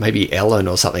know, maybe Ellen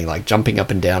or something, like jumping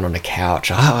up and down on a couch.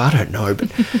 Oh, I don't know,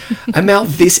 but Amel,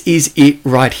 this is it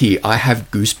right here. I have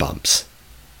goosebumps.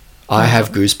 I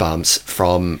have goosebumps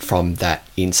from that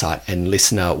insight. And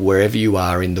listener, wherever you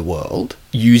are in the world,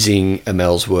 using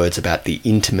Amel's words about the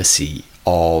intimacy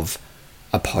of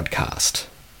a podcast,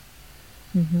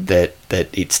 that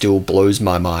it still blows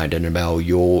my mind. And Amel,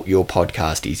 your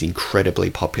podcast is incredibly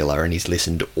popular and is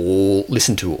listened to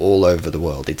all over the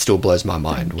world. It still blows my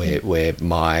mind where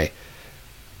my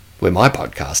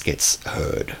podcast gets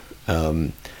heard.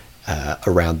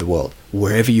 around the world.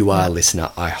 Wherever you are,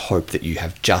 listener, I hope that you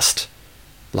have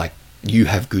you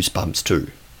have goosebumps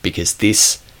too, because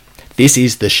this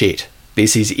is the shit.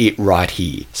 This is it right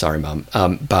here. Sorry, Mum.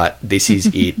 But this is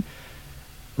it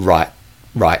right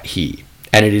here.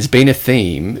 And it has been a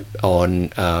theme on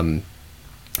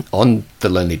The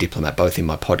Lonely Diplomat, both in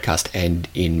my podcast and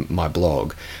in my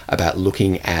blog, about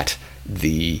looking at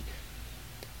the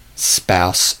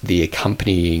spouse, the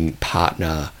accompanying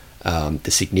partner,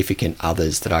 the significant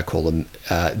others that I call them,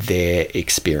 their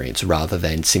experience, rather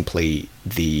than simply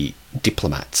the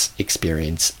diplomat's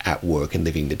experience at work and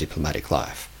living the diplomatic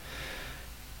life.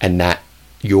 And that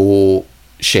your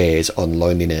shares on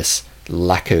loneliness,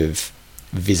 lack of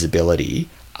visibility,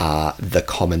 are the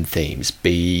common themes,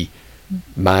 be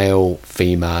male,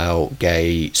 female,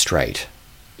 gay, straight,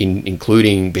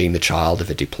 including being the child of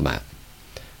a diplomat.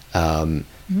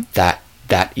 That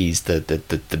is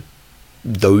the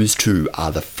those two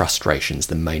are the frustrations,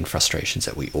 the main frustrations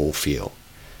that we all feel.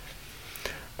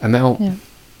 Amel,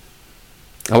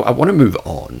 I want to move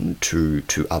on to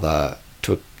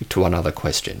another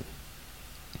question.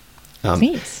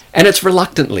 Please. And it's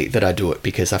reluctantly that I do it,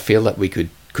 because I feel that we could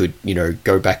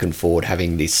go back and forward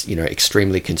having this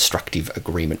extremely constructive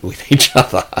agreement with each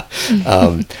other.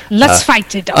 Let's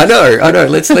fight it. I know.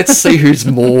 Let's see who's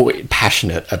more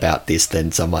passionate about this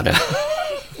than someone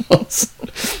else.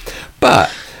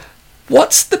 But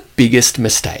what's the biggest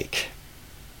mistake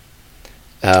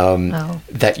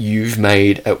that you've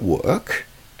made at work,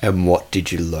 and what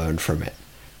did you learn from it?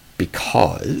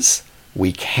 Because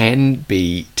we can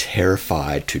be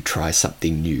terrified to try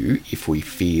something new if we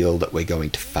feel that we're going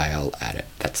to fail at it.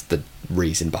 That's the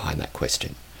reason behind that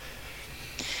question.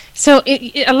 So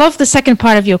I love the second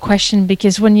part of your question,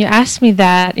 because when you asked me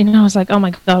that, I was like, oh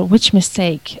my God, which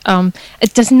mistake?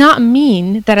 It does not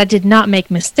mean that I did not make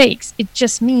mistakes. It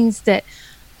just means that,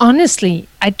 honestly,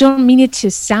 I don't mean it to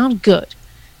sound good,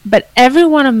 but every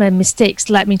one of my mistakes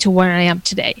led me to where I am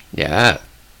today. Yeah.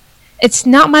 It's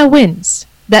not my wins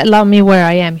that led me where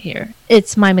I am here.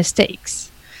 It's my mistakes.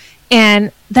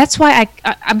 And that's why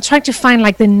I'm trying to find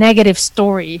the negative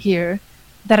story here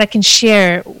that I can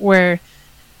share where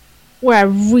I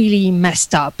really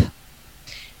messed up.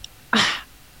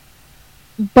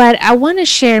 But I want to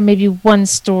share maybe one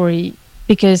story,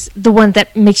 because the one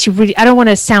that makes you really, I don't want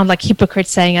to sound like hypocrite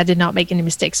saying I did not make any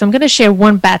mistakes. So I'm going to share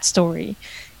one bad story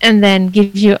and then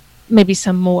give you maybe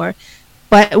some more.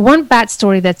 But one bad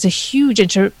story that's a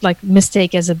huge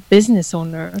mistake as a business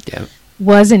owner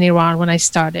was in Iran when I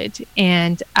started.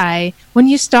 And when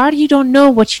you start, you don't know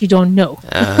what you don't know.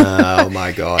 Oh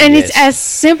my God. And it's as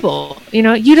simple, you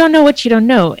don't know what you don't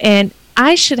know. And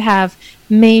I should have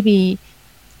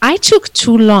I took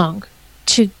too long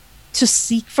to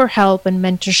seek for help and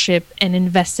mentorship and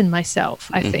invest in myself,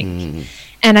 I think.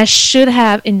 And I should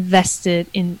have invested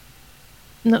in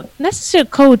not necessarily a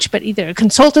coach, but either a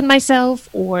consultant myself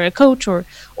or a coach or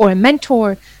a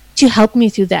mentor to help me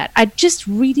through that. I just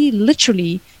really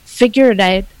literally figured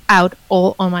it out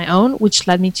all on my own, which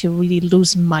led me to really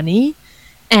lose money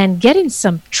and get in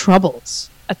some troubles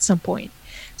at some point.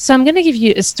 So I'm going to give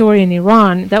you a story in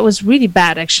Iran that was really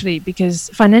bad, actually, because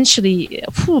financially,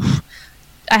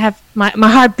 I have my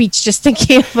heart beats just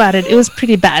thinking about it. It was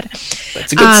pretty bad.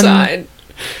 That's a good sign.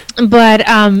 But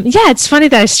it's funny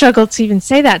that I struggle to even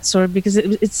say that story, because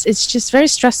it's just very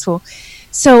stressful.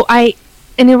 So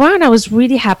in Iran, I was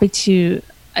really happy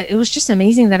it was just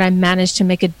amazing that I managed to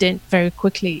make a dent very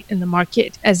quickly in the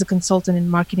market as a consultant in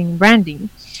marketing and branding.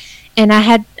 And I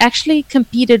had actually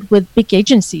competed with big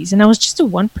agencies, and I was just a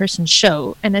one-person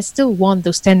show, and I still won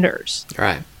those tenders.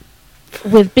 Right.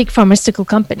 With big pharmaceutical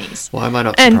companies. Why am I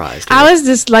not surprised? And I was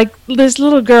this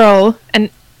little girl, and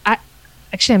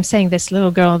I'm saying this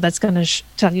little girl that's going to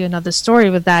tell you another story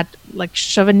with that,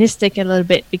 chauvinistic a little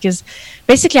bit, because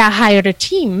basically I hired a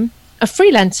team of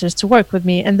freelancers to work with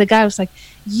me, and the guy was like,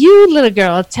 you little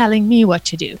girl telling me what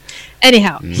to do.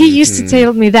 Anyhow, he used to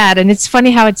tell me that, and it's funny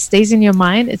how it stays in your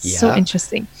mind. It's so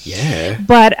interesting. Yeah.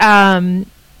 But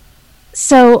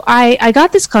so I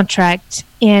got this contract,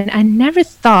 and I never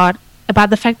thought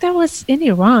about the fact that I was in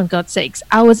Iran, God's sakes.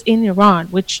 I was in Iran,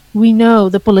 which we know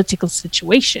the political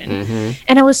situation.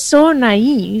 And I was so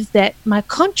naive that my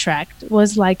contract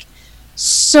was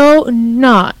so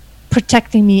not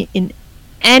protecting me in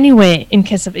any way in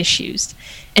case of issues.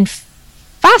 And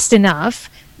fast enough,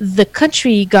 the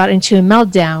country got into a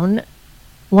meltdown,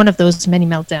 one of those many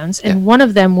meltdowns, and one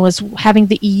of them was having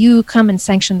the EU come and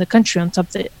sanction the country on top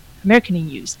of the American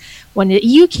EUs. When the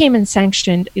EU came and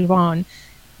sanctioned Iran,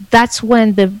 that's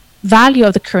when the value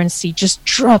of the currency just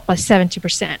dropped by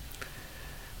 70%.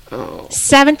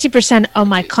 70% of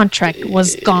my contract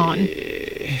was gone.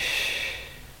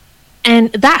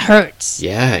 And that hurts.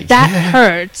 That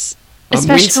hurts.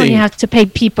 Especially when you have to pay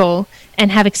people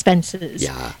and have expenses.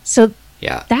 So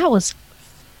that was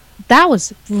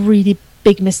really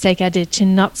big mistake I did to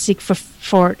not seek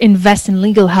for invest in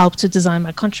legal help to design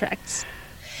my contracts.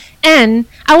 And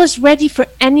I was ready for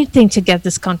anything to get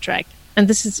this contract. And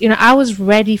this is, I was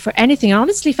ready for anything. And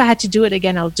honestly, if I had to do it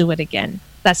again, I'll do it again.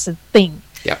 That's the thing.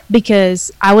 Yeah.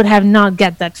 Because I would have not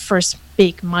get that first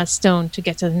big milestone to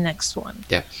get to the next one.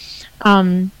 Yeah.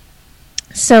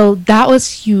 So that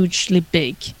was hugely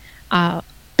big.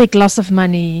 Big loss of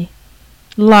money,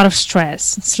 a lot of stress,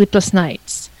 sleepless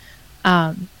nights.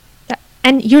 And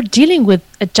you're dealing with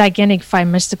a gigantic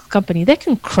pharmaceutical company. They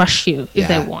can crush you if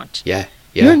they want. Yeah.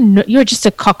 You're just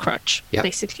a cockroach,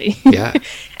 basically. Yeah.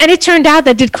 And it turned out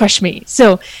that did crush me.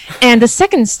 So, and the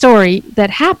second story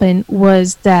that happened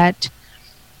was that,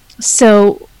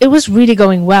 so it was really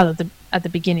going well at the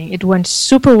beginning. It went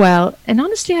super well. And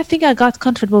honestly, I think I got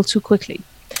comfortable too quickly.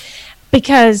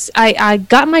 Because I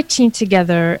got my team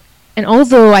together, and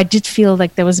although I did feel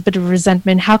like there was a bit of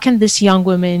resentment, how can this young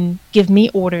woman give me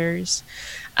orders?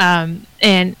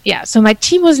 So my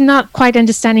team was not quite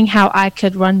understanding how I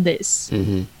could run this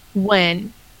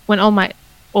when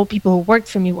all people who worked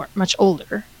for me were much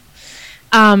older.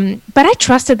 But I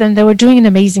trusted them. They were doing an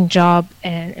amazing job,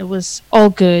 and it was all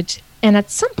good. And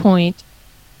at some point,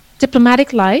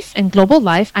 diplomatic life and global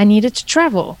life, I needed to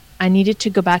travel. I needed to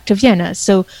go back to Vienna.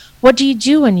 So what do you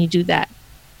do when you do that?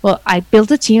 Well, I built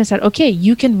a team and said, okay,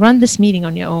 you can run this meeting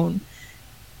on your own.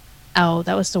 Oh,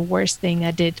 that was the worst thing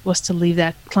I did, was to leave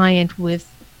that client with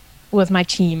my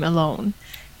team alone.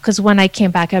 Because when I came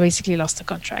back, I basically lost the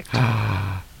contract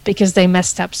because they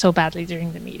messed up so badly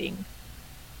during the meeting.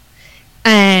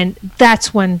 And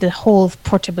that's when the whole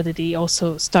portability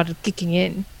also started kicking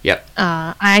in. Yep.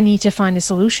 I need to find a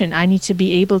solution. I need to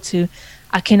be able to,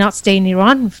 I cannot stay in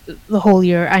Iran the whole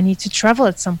year. I need to travel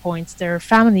at some points. There are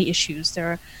family issues. There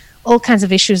are all kinds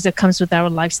of issues that comes with our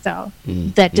lifestyle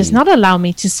that does not allow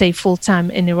me to stay full-time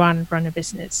in Iran and run a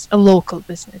business, a local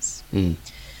business.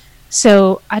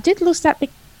 So I did lose that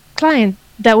big client.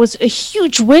 That was a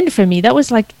huge win for me. That was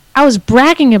like, I was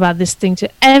bragging about this thing to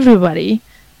everybody.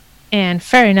 And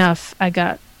fair enough,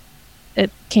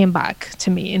 it came back to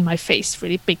me in my face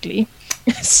really bigly.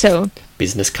 So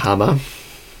business karma.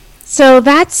 So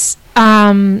that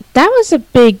was a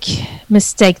big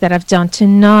mistake that I've done, to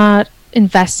not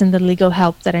invest in the legal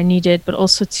help that I needed, but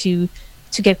also to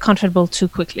get comfortable too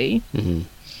quickly.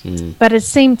 But at the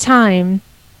same time,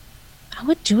 I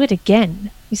would do it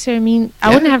again. You see what I mean?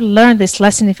 I wouldn't have learned this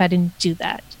lesson if I didn't do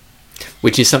that.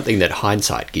 Which is something that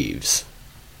hindsight gives.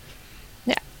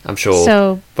 Yeah. I'm sure.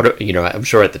 So, but I'm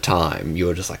sure at the time you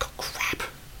were just like, oh crap,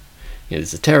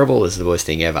 this is terrible. This is the worst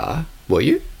thing ever. Were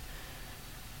you?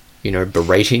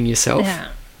 Berating yourself.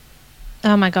 Yeah.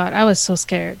 Oh my God, I was so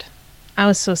scared.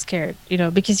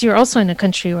 Because you're also in a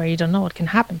country where you don't know what can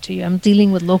happen to you. I'm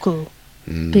dealing with local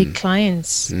big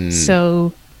clients,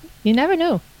 so you never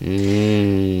know.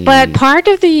 But part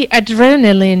of the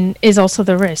adrenaline is also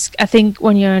the risk. I think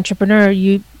when you're an entrepreneur,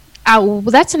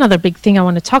 that's another big thing I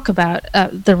want to talk about,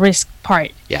 the risk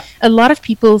part. Yeah. A lot of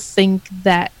people think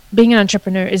that being an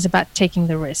entrepreneur is about taking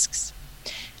the risks.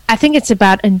 I think it's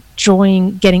about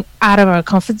enjoying getting out of our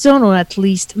comfort zone, or at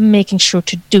least making sure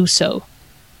to do so.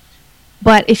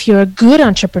 But if you're a good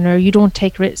entrepreneur, you don't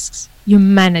take risks. You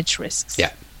manage risks.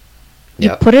 Yeah.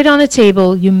 You put it on the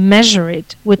table, you measure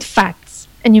it with facts,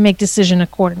 and you make decision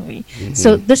accordingly.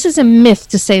 So this is a myth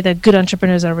to say that good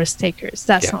entrepreneurs are risk takers.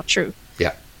 That's not true.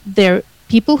 Yeah. They're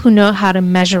people who know how to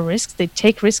measure risks. They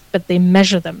take risks, but they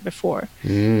measure them before.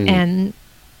 And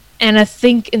I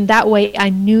think in that way, I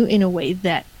knew in a way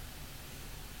that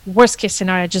worst case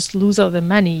scenario, I just lose all the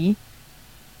money,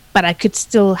 but I could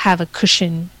still have a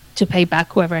cushion to pay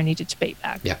back whoever I needed to pay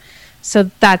back. Yeah. So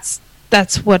that's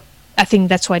what I think.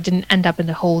 That's why I didn't end up in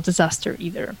the whole disaster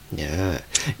either. Yeah,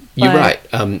 you're right.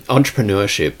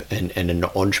 Entrepreneurship and an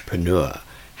entrepreneur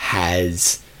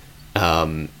has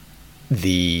the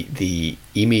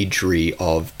imagery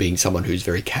of being someone who's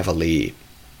very cavalier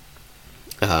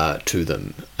to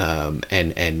them,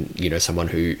 and someone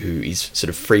who is sort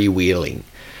of freewheeling,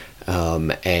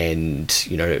 and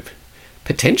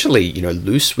potentially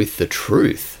loose with the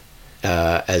truth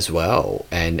as well,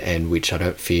 and which I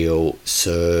don't feel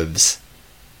serves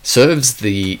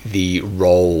the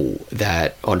role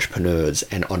that entrepreneurs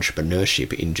and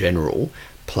entrepreneurship in general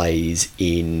plays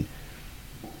in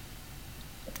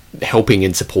helping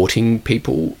and supporting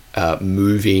people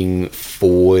moving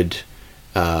forward,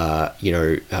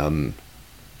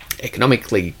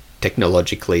 economically,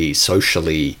 technologically,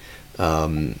 socially,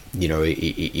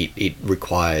 it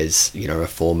requires, a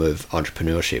form of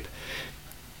entrepreneurship.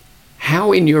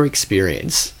 How, in your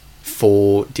experience,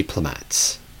 for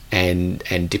diplomats and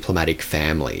diplomatic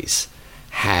families,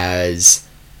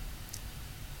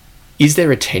 is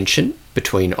there a tension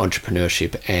between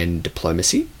entrepreneurship and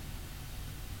diplomacy?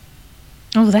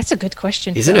 Oh, that's a good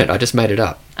question. Isn't it? I just made it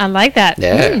up. I like that.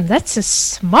 Yeah. That's a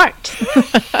smart.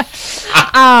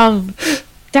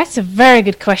 That's a very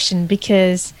good question,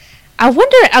 because I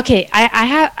wonder. Okay,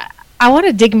 I want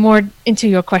to dig more into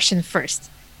your question first.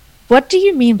 What do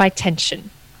you mean by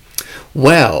tension?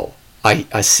 Well,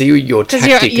 I see your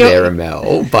tactic there,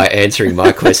 Amel, by answering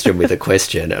my question with a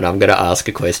question, and I'm going to ask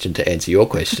a question to answer your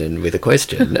question with a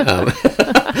question.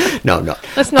 No, I'm not.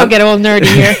 Let's not get all nerdy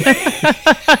here.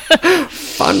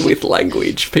 Fun with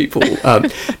language, people.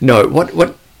 No,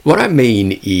 what I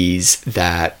mean is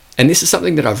that, and this is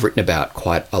something that I've written about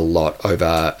quite a lot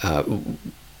over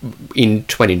in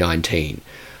 2019,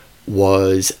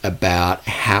 was about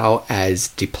how, as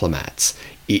diplomats,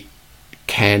 it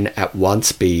can at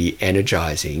once be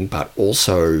energizing but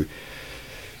also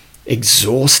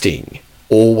exhausting,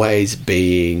 always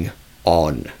being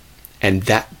on. And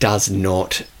that does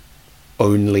not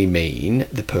only mean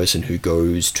the person who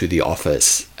goes to the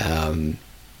office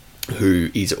who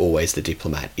is always the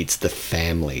diplomat. It's the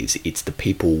families, it's the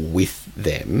people with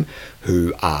them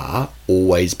who are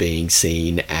always being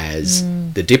seen as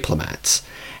the diplomats.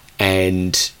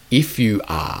 And if you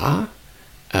are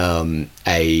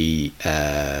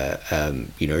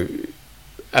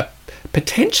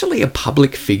potentially a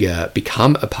public figure,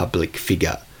 become a public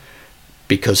figure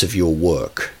because of your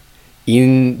work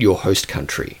in your host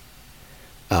country,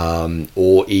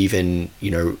 or even,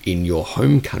 in your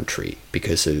home country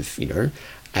because of,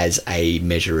 as a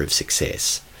measure of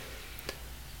success.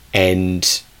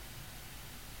 And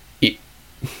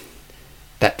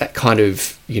that kind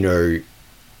of,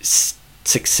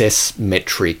 success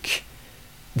metric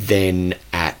then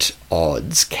at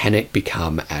odds, can it be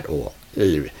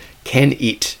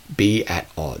at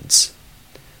odds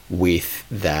with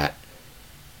that,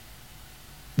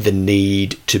 the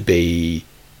need to be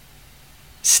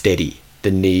steady,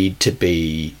 the need to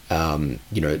be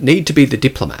the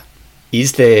diplomat?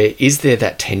 Is there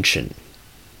that tension?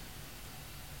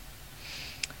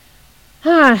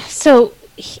 So,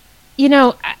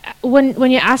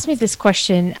 when you asked me this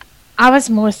question, I was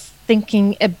more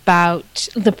thinking about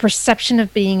the perception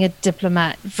of being a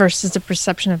diplomat versus the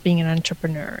perception of being an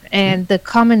entrepreneur, and the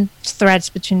common threads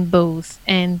between both,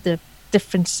 and the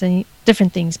different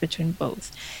things between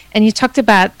both. And you talked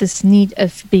about this need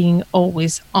of being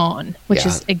always on, which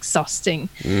is exhausting.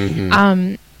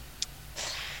 Mm-hmm.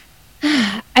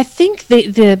 I think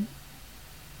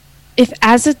if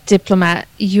as a diplomat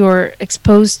you're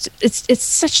exposed, it's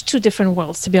such two different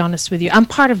worlds, to be honest with you. I'm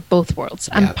part of both worlds.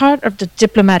 Yeah. I'm part of the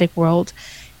diplomatic world,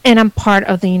 and I'm part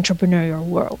of the entrepreneurial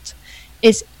world.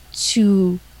 It's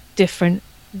two different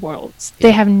worlds. Yeah.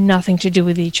 They have nothing to do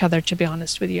with each other, to be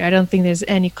honest with you. I don't think there's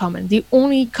any common. The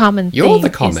only common thing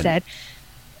is that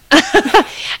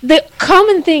the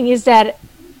common thing is that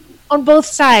on both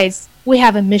sides we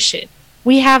have a mission.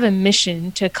 We have a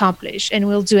mission to accomplish, and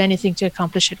we'll do anything to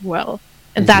accomplish it well.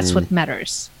 And that's what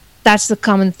matters. That's the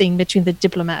common thing between the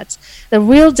diplomats. The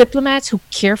real diplomats who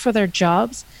care for their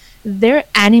jobs, they're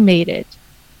animated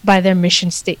by their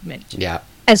mission statement,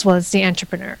 as well as the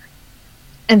entrepreneur.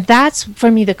 And that's,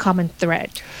 for me, the common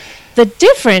thread. The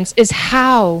difference is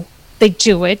how they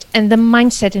do it and the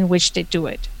mindset in which they do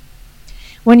it.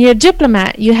 When you're a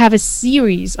diplomat, you have a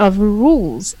series of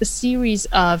rules, a series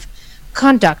of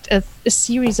conduct, a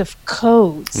series of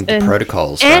codes and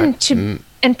protocols, and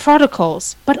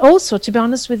protocols. But also, to be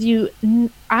honest with you,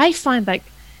 I find like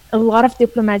a lot of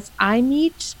diplomats I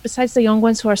meet, besides the young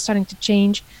ones who are starting to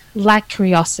change, lack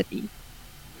curiosity.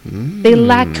 They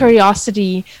lack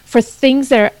curiosity for things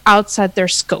that are outside their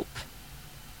scope.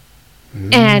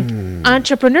 And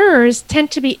entrepreneurs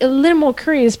tend to be a little more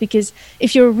curious, because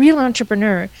if you're a real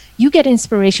entrepreneur, you get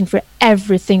inspiration for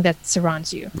everything that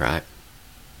surrounds you. Right.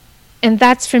 And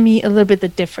that's, for me, a little bit the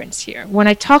difference here. When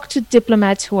I talk to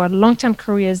diplomats who are long-term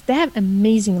careers, they have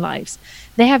amazing lives.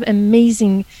 They have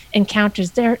amazing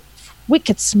encounters. They're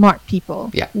wicked smart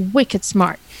people. Yeah. Wicked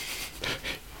smart.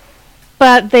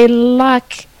 But they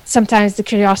lack sometimes the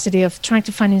curiosity of trying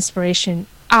to find inspiration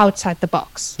outside the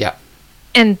box. Yeah.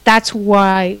 And that's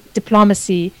why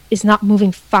diplomacy is not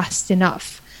moving fast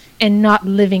enough and not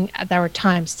living at our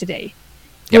times today.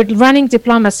 Yep. We're running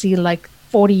diplomacy like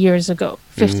 40 years ago,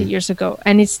 50 years ago.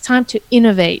 And it's time to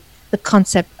innovate the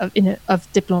concept of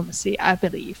diplomacy, I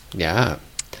believe. Yeah.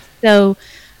 So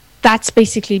that's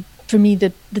basically for me,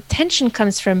 the tension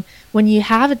comes from when you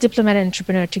have a diplomat and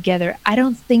entrepreneur together. I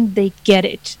don't think they get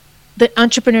it. The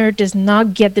entrepreneur does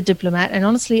not get the diplomat. And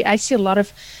honestly, I see a lot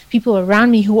of people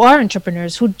around me who are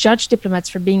entrepreneurs who judge diplomats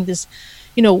for being this,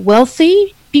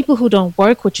 wealthy people who don't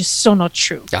work, which is so not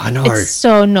true. I know. It's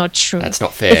so not true. That's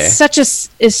not fair. It's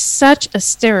such a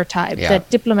stereotype that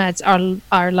diplomats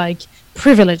are like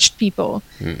privileged people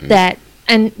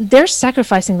and they're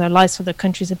sacrificing their lives for their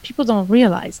countries, and people don't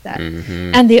realize that.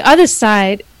 And the other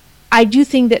side, I do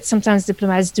think that sometimes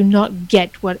diplomats do not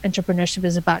get what entrepreneurship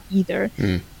is about either.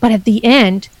 But at the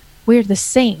end, we're the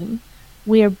same.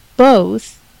 We're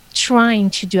both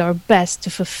trying to do our best to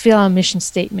fulfill our mission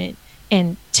statement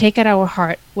and take at our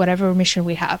heart whatever mission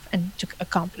we have and to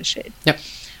accomplish it. Yep.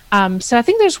 So I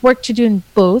think there's work to do in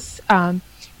both.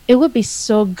 It would be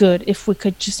so good if we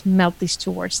could just melt these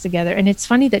two words together. And it's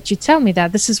funny that you tell me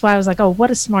that. This is why I was like, oh,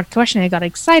 what a smart question. I got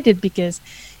excited because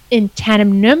in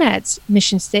Tandem Nomad's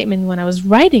mission statement, when I was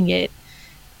writing it,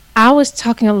 I was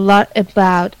talking a lot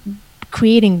about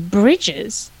creating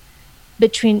bridges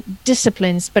between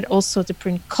disciplines, but also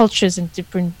different cultures and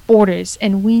different borders.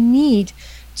 And we need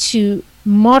to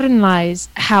modernize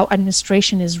how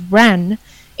administration is run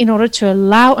in order to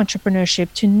allow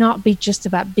entrepreneurship to not be just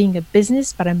about being a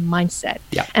business, but a mindset.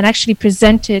 Yeah. And actually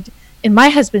presented in my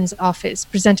husband's office,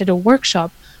 presented a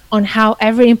workshop on how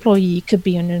every employee could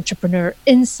be an entrepreneur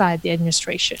inside the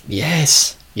administration.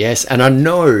 Yes. And I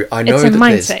know it's a that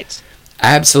mindset.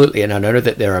 Absolutely. And I know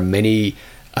that there are many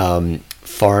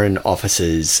foreign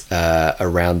officers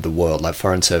around the world, like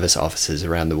foreign service officers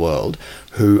around the world,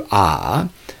 who are,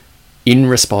 in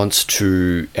response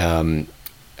to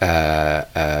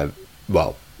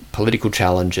political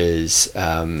challenges,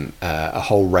 a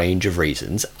whole range of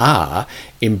reasons, are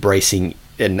embracing,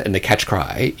 and the catch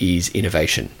cry is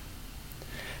innovation,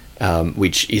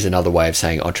 which is another way of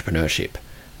saying entrepreneurship.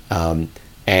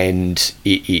 And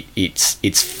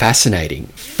it's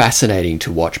fascinating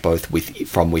to watch both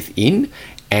from within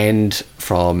and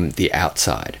from the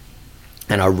outside.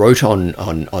 And I wrote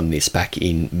on this back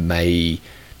in May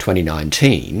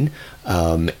 2019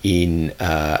 in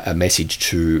a message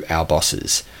to our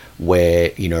bosses,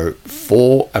 where,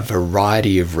 for a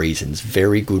variety of reasons,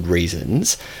 very good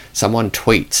reasons, someone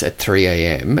tweets at 3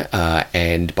 a.m.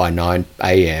 And by 9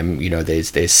 a.m.,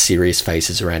 there's serious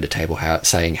faces around a table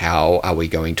saying, how are we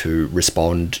going to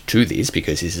respond to this?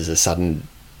 Because this is a sudden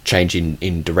change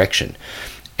in direction.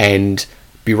 And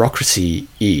bureaucracy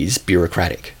is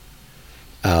bureaucratic.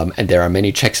 And there are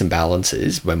many checks and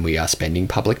balances when we are spending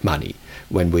public money,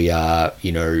 when we are,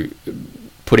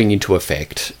 putting into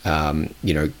effect,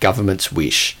 government's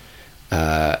wish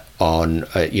on,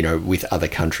 with other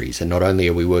countries. And not only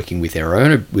are we working within our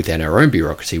own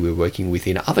bureaucracy, we're working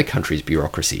within other countries'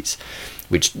 bureaucracies,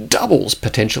 which doubles,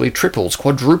 potentially triples,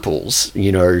 quadruples,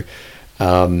 the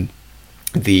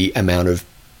amount of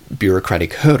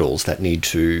bureaucratic hurdles that need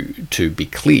to be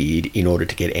cleared in order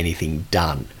to get anything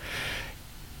done.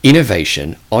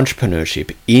 Innovation,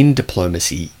 entrepreneurship in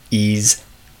diplomacy is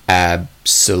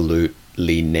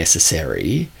absolutely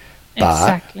necessary,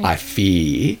 but exactly. I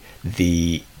fear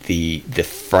the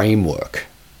framework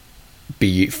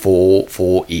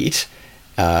for it.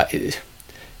 The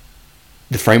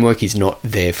framework is not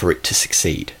there for it to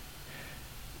succeed.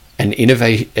 And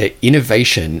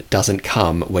innovation doesn't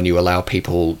come when you allow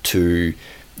people to,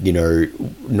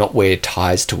 not wear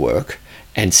ties to work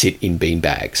and sit in bean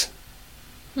bags.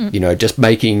 Just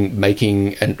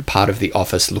making a part of the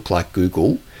office look like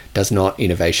Google does not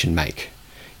innovation make.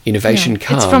 Innovation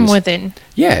comes... It's from within.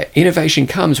 Yeah, innovation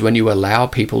comes when you allow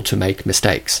people to make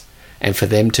mistakes and for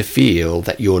them to feel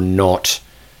that you're not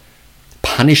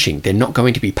punishing. They're not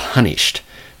going to be punished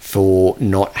for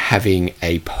not having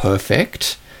a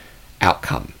perfect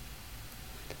outcome.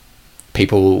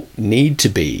 People need to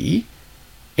be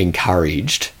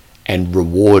encouraged and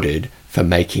rewarded for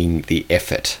making the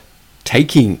effort,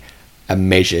 taking a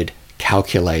measured,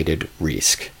 calculated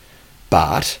risk.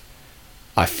 But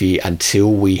I fear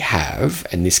until we have,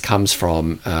 and this comes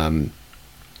from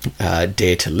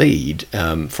Dare to Lead,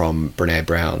 from Brené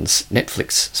Brown's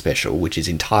Netflix special, which is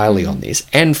entirely on this,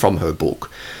 and from her book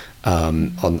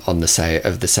of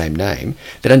the same name,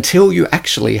 that until you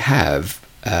actually have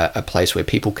a place where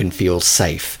people can feel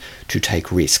safe to take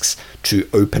risks, to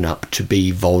open up, to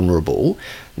be vulnerable,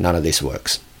 none of this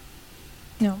works.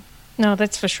 No,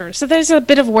 that's for sure. So there's a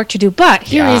bit of work to do. But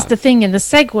here is the thing, and the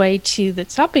segue to the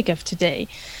topic of today.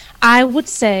 I would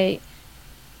say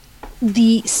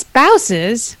the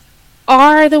spouses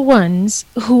are the ones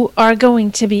who are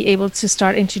going to be able to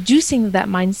start introducing that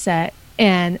mindset.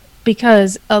 And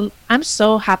because I'm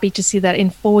so happy to see that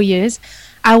in 4 years,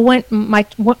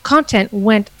 content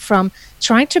went from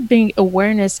trying to bring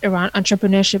awareness around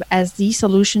entrepreneurship as the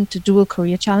solution to dual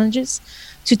career challenges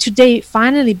to today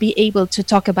finally be able to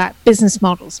talk about business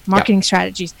models, marketing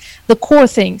strategies, the core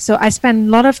thing. So I spend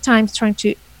a lot of time trying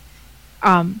to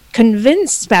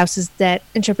convince spouses that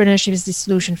entrepreneurship is the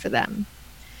solution for them.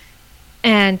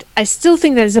 And I still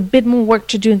think there's a bit more work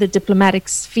to do in the diplomatic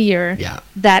sphere,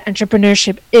 that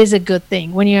entrepreneurship is a good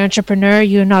thing. When you're an entrepreneur,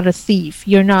 you're not a thief,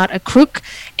 you're not a crook,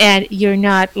 and you're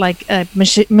not like a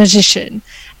magician.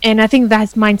 And I think that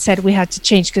mindset we have to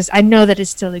change, because I know that it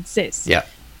still exists. Yeah.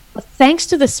 But thanks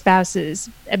to the spouses,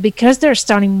 because they're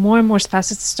starting more and more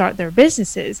spouses to start their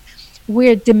businesses,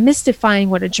 we're demystifying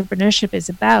what entrepreneurship is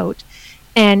about.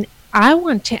 And I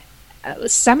want to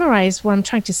summarize what I'm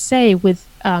trying to say with...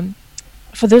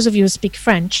 for those of you who speak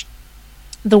French,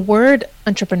 the word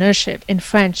entrepreneurship in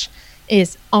French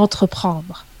is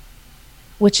entreprendre,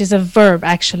 which is a verb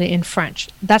actually in French.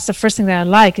 That's the first thing that I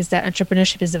like, is that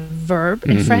entrepreneurship is a verb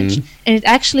in French, and it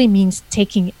actually means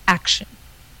taking action.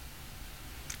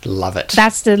 Love it.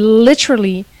 That's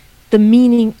literally the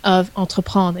meaning of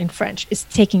entreprendre in French, is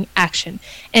taking action.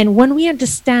 And when we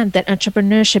understand that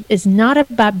entrepreneurship is not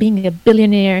about being a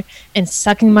billionaire and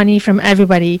sucking money from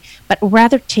everybody, but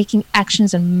rather taking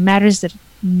actions on matters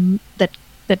that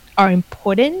are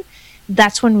important,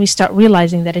 that's when we start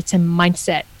realizing that it's a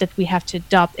mindset that we have to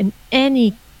adopt in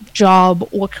any job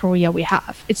or career we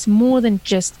have. It's more than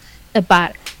just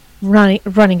about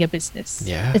running a business.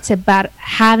 Yeah. It's about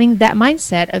having that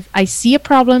mindset of, I see a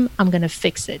problem, I'm going to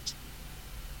fix it.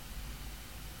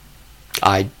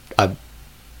 I'm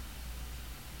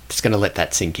just going to let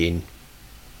that sink in.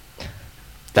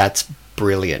 That's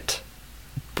brilliant.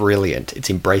 Brilliant. It's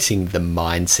embracing the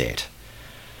mindset.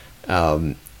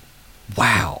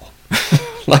 Wow.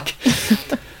 Like,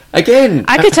 again...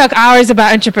 I could talk hours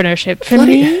about entrepreneurship. For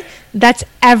me, that's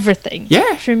everything.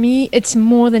 Yeah. For me, it's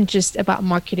more than just about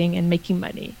marketing and making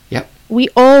money. Yep. We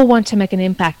all want to make an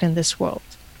impact in this world.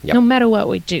 Yep. No matter what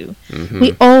we do.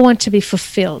 We all want to be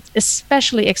fulfilled,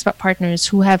 especially expat partners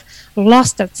who have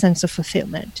lost that sense of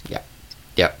fulfillment. Yep.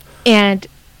 Yep. And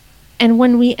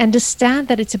when we understand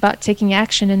that it's about taking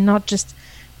action and not just,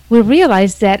 we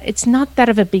realize that it's not that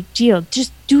of a big deal.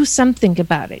 Just do something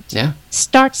about it. Yeah.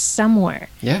 Start somewhere.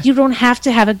 Yeah. You don't have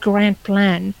to have a grand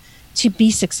plan to be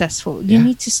successful. You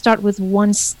need to start with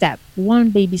one step,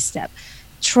 one baby step.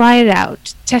 Try it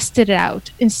out, test it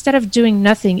out. Instead of doing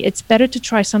nothing, it's better to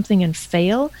try something and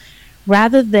fail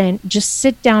rather than just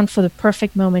sit down for the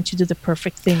perfect moment to do the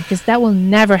perfect thing, because that will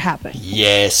never happen.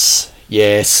 Yes,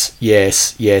 yes,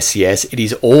 yes, yes, yes. It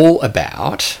is all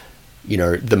about,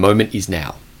 the moment is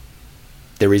now.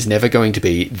 There is never going to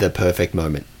be the perfect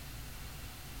moment.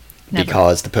 Never.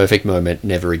 Because the perfect moment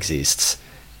never exists.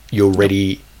 You're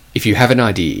ready. If you have an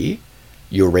idea,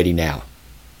 you're ready now.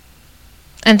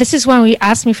 And this is when we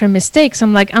ask me for mistakes.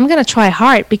 I'm like, I'm going to try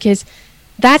hard, because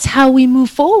that's how we move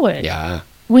forward. Yeah.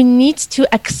 We need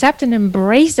to accept and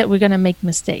embrace that we're going to make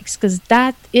mistakes, because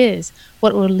that is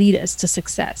what will lead us to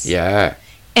success. Yeah.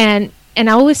 And I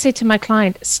always say to my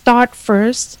client, start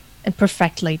first and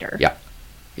perfect later. Yeah.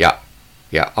 Yeah.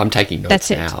 Yeah. I'm taking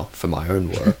notes now for my own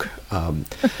work.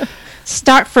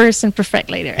 Start first and perfect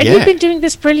later. And you've been doing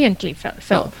this brilliantly, Phil.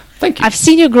 Oh, thank you. I've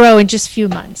seen you grow in just a few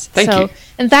months. Thank you.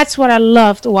 And that's what I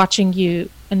loved watching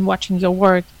you and watching your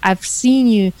work. I've seen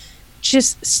you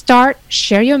just start,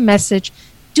 share your message,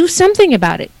 do something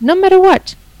about it, no matter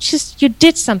what. Just, you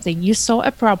did something. You saw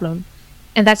a problem.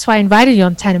 And that's why I invited you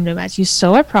on Tandem Nomads. You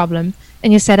saw a problem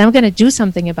and you said, I'm going to do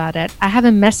something about it. I have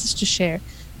a message to share.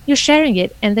 You're sharing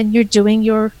it, and then you're doing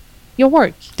your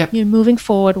work. Yep. You're moving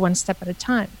forward one step at a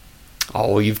time.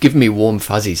 Oh, you've given me warm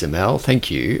fuzzies, Amel. Thank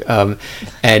you. And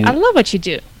I love what you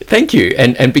do. Thank you.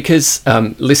 And because,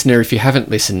 listener, if you haven't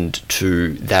listened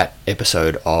to that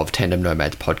episode of Tandem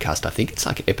Nomads podcast, I think it's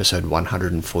like episode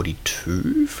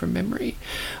 142 from memory.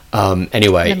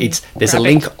 Anyway, there's a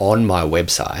link on my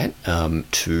website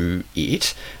to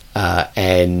it.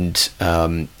 And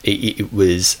it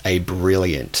was a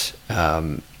brilliant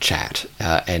chat.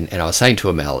 And I was saying to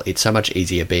Amel, it's so much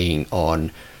easier being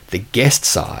on the guest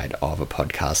side of a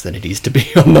podcast than it is to be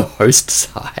on the host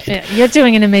side. Yeah, you're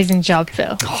doing an amazing job,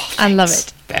 Phil. Oh, I love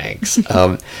it. Thanks.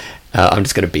 I'm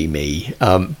just going to be me.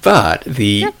 But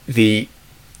the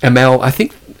Amel, I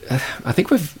think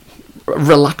we've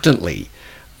reluctantly.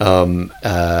 I'm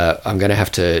going to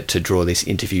have to draw this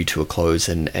interview to a close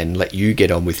and let you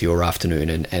get on with your afternoon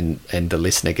and the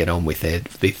listener get on with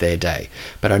their day.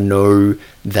 But I know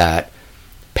that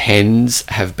pens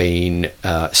have been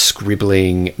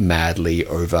scribbling madly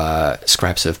over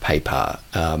scraps of paper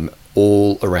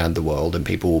all around the world, and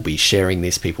people will be sharing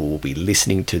this, people will be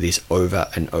listening to this over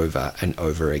and over and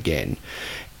over again.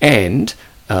 And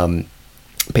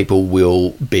people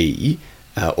will be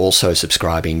also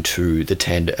subscribing to the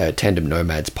Tandem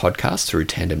Nomads podcast through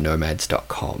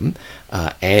tandemnomads.com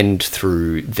and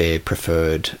through their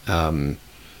preferred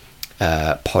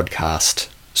podcast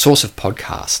source of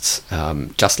podcasts,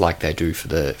 just like they do for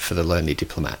the Lonely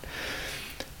Diplomat.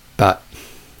 But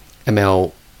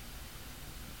Amel,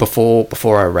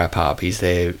 before I wrap up, is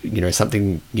there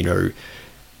something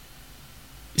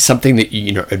something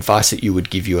that advice that you would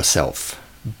give yourself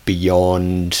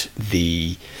beyond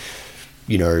the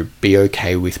be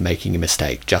okay with making a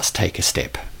mistake, just take a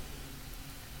step?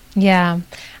 Yeah.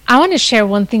 I want to share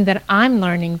one thing that I'm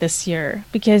learning this year,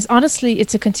 because honestly,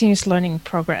 it's a continuous learning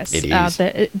progress. It is.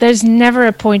 There's never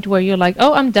a point where you're like,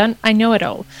 oh, I'm done, I know it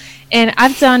all. And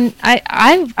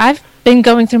I've been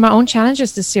going through my own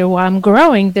challenges this year. While I'm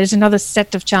growing, there's another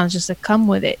set of challenges that come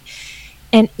with it.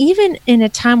 And even in a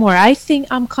time where I think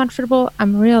I'm comfortable,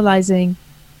 I'm realizing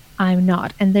I'm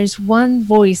not. And there's one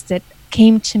voice that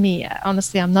came to me.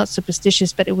 Honestly, I'm not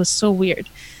superstitious, but it was so weird.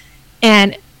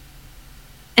 And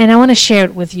I want to share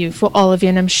it with you, for all of you,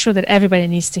 and I'm sure that everybody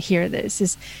needs to hear this,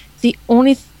 is the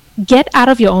only... get out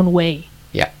of your own way.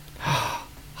 Yeah.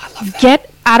 I love that.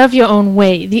 Get out of your own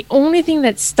way. The only thing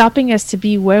that's stopping us to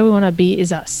be where we want to be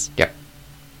is us. Yep.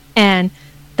 And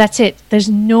that's it. There's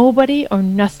nobody or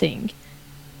nothing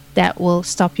that will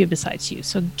stop you besides you.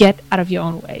 So get out of your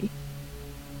own way.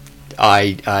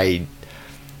 I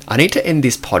need to end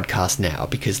this podcast now,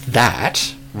 because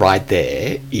that right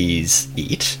there is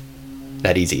it.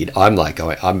 That is it. I'm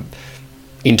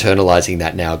internalizing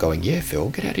that now, going, yeah, Phil,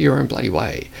 get out of your own bloody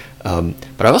way.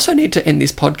 But I also need to end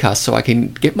this podcast so I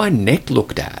can get my neck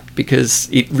looked at, because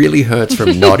it really hurts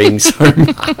from nodding so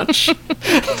much.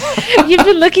 You've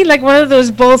been looking like one of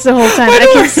those bulls the whole time. I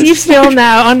can see Phil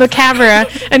now on the camera,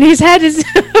 and his head is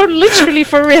literally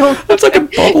for real. It's like a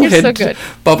bobblehead, so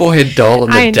bobblehead doll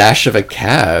on the dash of a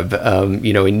cab,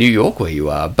 in New York where you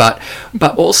are. But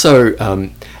also,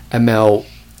 Amel,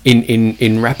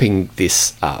 in wrapping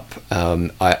this up,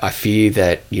 I fear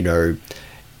that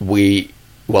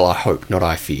I hope, not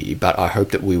I fear, but I hope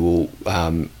that we will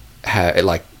I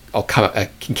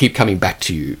can keep coming back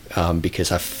to you,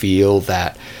 because I feel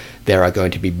that there are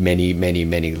going to be many, many,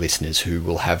 many listeners who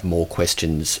will have more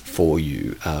questions for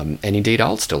you, and indeed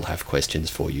I'll still have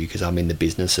questions for you, because I'm in the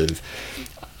business of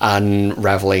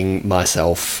unraveling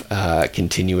myself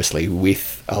continuously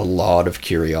with a lot of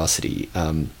curiosity.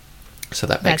 So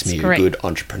that makes me a good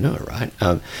entrepreneur, right?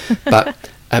 But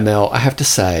Amel, I have to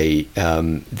say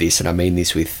this, and I mean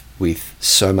this with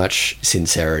so much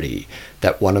sincerity,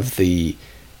 that one of the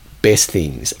best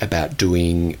things about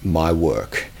doing my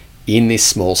work in this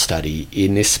small study,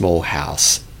 in this small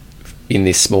house, in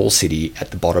this small city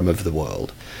at the bottom of the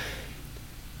world,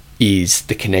 is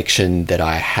the connection that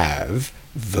I have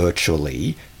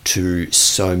virtually to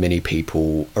so many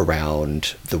people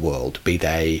around the world, be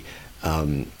they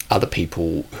other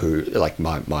people who, like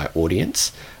my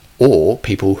audience, or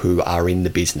people who are in the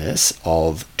business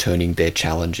of turning their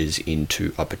challenges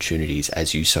into opportunities,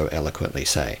 as you so eloquently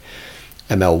say.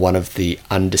 Amel, one of the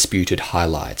undisputed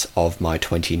highlights of my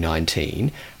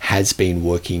 2019 has been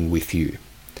working with you,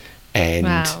 and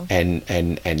wow.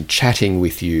 and chatting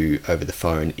with you over the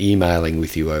phone, emailing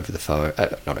with you over the phone,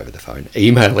 not over the phone,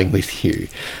 emailing with you,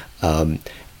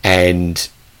 and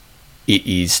it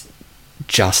is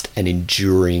just an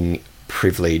enduring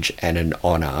privilege and an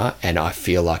honor, and I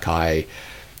feel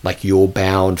like you're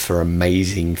bound for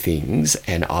amazing things,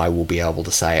 and I will be able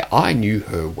to say I knew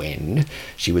her when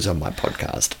she was on my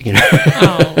podcast.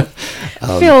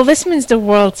 Phil, this means the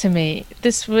world to me.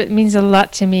 This means a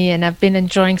lot to me, and I've been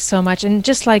enjoying so much. And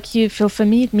just like you, Phil, for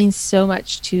me it means so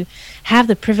much to have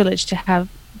the privilege, to have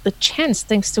the chance,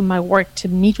 thanks to my work, to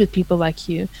meet with people like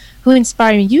you who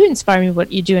inspire me. You inspire me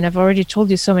what you do, and I've already told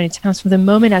you so many times from the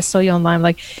moment I saw you online, I'm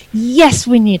like, yes,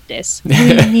 we need this.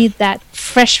 We need that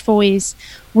fresh voice.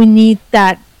 We need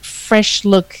that fresh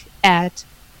look at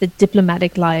the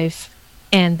diplomatic life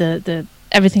and the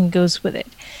everything goes with it.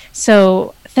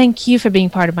 So thank you for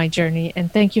being part of my journey,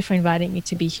 and thank you for inviting me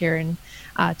to be here and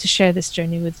to share this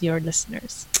journey with your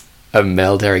listeners.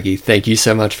 Amel Derragui, thank you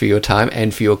so much for your time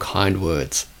and for your kind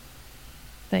words.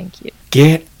 Thank you.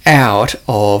 Get out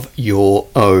of your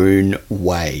own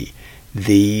way.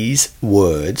 These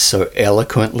words, so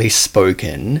eloquently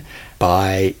spoken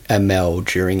by Amel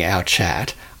during our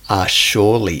chat, are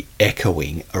surely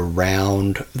echoing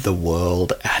around the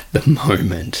world at the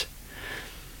moment.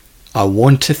 I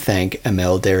want to thank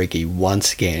Amel Derragui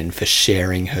once again for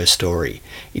sharing her story.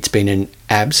 It's been an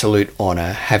absolute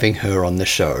honour having her on the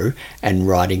show and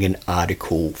writing an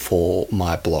article for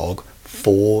my blog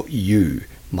for you,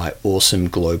 my awesome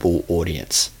global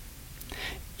audience.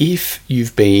 If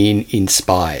you've been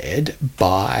inspired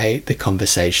by the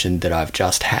conversation that I've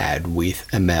just had with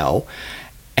Amel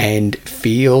and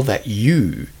feel that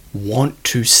you want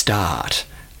to start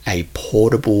a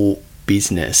portable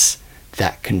business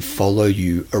that can follow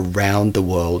you around the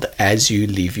world as you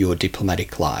live your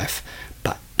diplomatic life,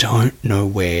 but don't know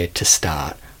where to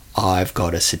start, I've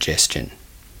got a suggestion.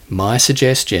 My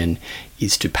suggestion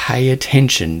is to pay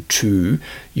attention to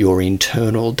your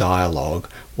internal dialogue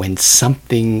when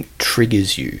something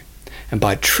triggers you. And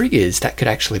by triggers, that could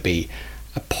actually be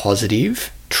a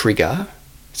positive trigger,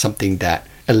 something that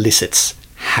elicits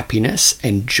happiness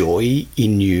and joy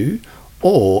in you,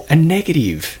 or a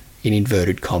negative, in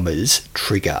inverted commas,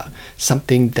 trigger,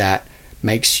 something that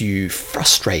makes you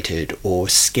frustrated or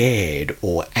scared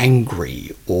or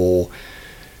angry or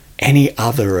any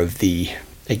other of the,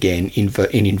 again, in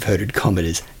inverted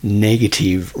commas,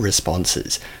 negative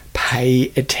responses.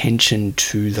 Pay attention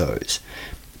to those,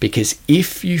 because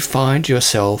if you find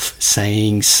yourself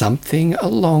saying something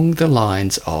along the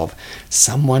lines of,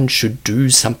 someone should do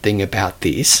something about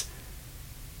this,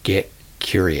 get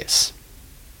curious.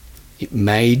 It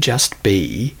may just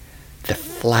be the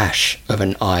flash of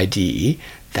an idea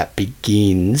that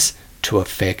begins to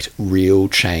affect real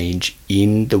change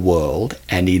in the world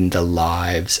and in the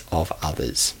lives of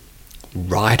others.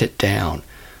 Write it down,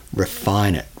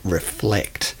 refine it,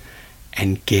 reflect,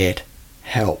 and get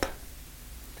help.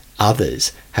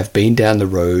 Others have been down the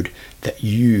road that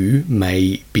you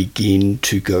may begin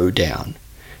to go down.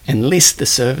 Enlist the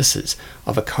services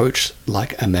of a coach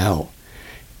like Amel.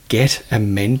 Get a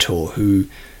mentor who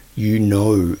you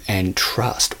know and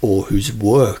trust, or whose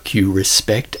work you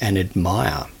respect and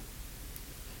admire.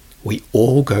 We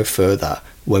all go further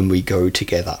when we go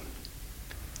together.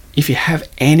 If you have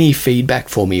any feedback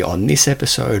for me on this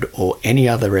episode or any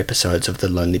other episodes of the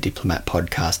Lonely Diplomat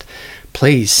podcast,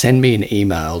 please send me an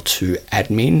email to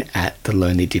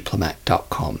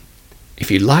admin@thelonelydiplomat.com. If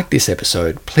you like this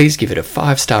episode, please give it a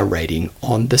 5-star rating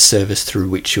on the service through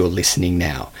which you're listening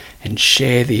now, and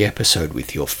share the episode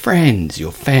with your friends,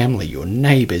 your family, your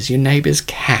neighbour's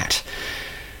cat.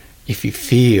 If you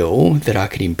feel that I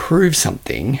could improve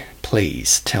something,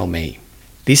 please tell me.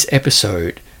 This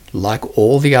episode, like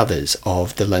all the others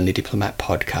of the Lonely Diplomat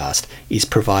podcast, is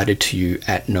provided to you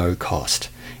at no cost.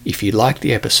 If you liked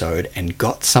the episode and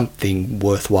got something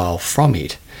worthwhile from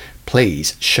it,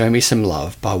 please show me some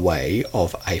love by way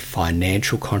of a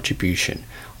financial contribution,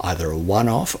 either a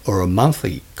one-off or a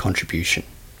monthly contribution.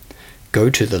 Go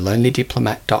to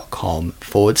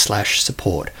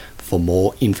thelonelydiplomat.com/support for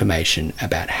more information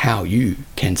about how you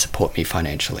can support me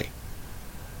financially.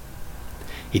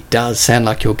 It does sound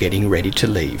like you're getting ready to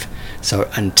leave, so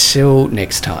until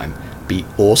next time, be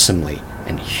awesomely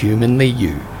and humanly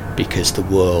you, because the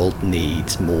world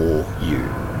needs more you.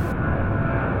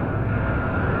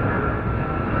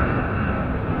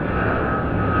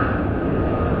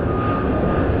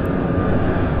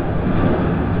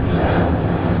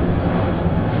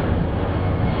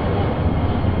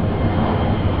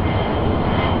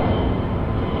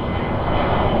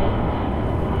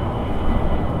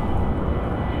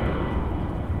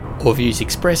 All views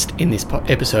expressed in this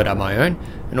episode are my own,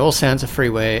 and all sounds are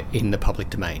freeware in the public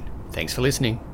domain. Thanks for listening.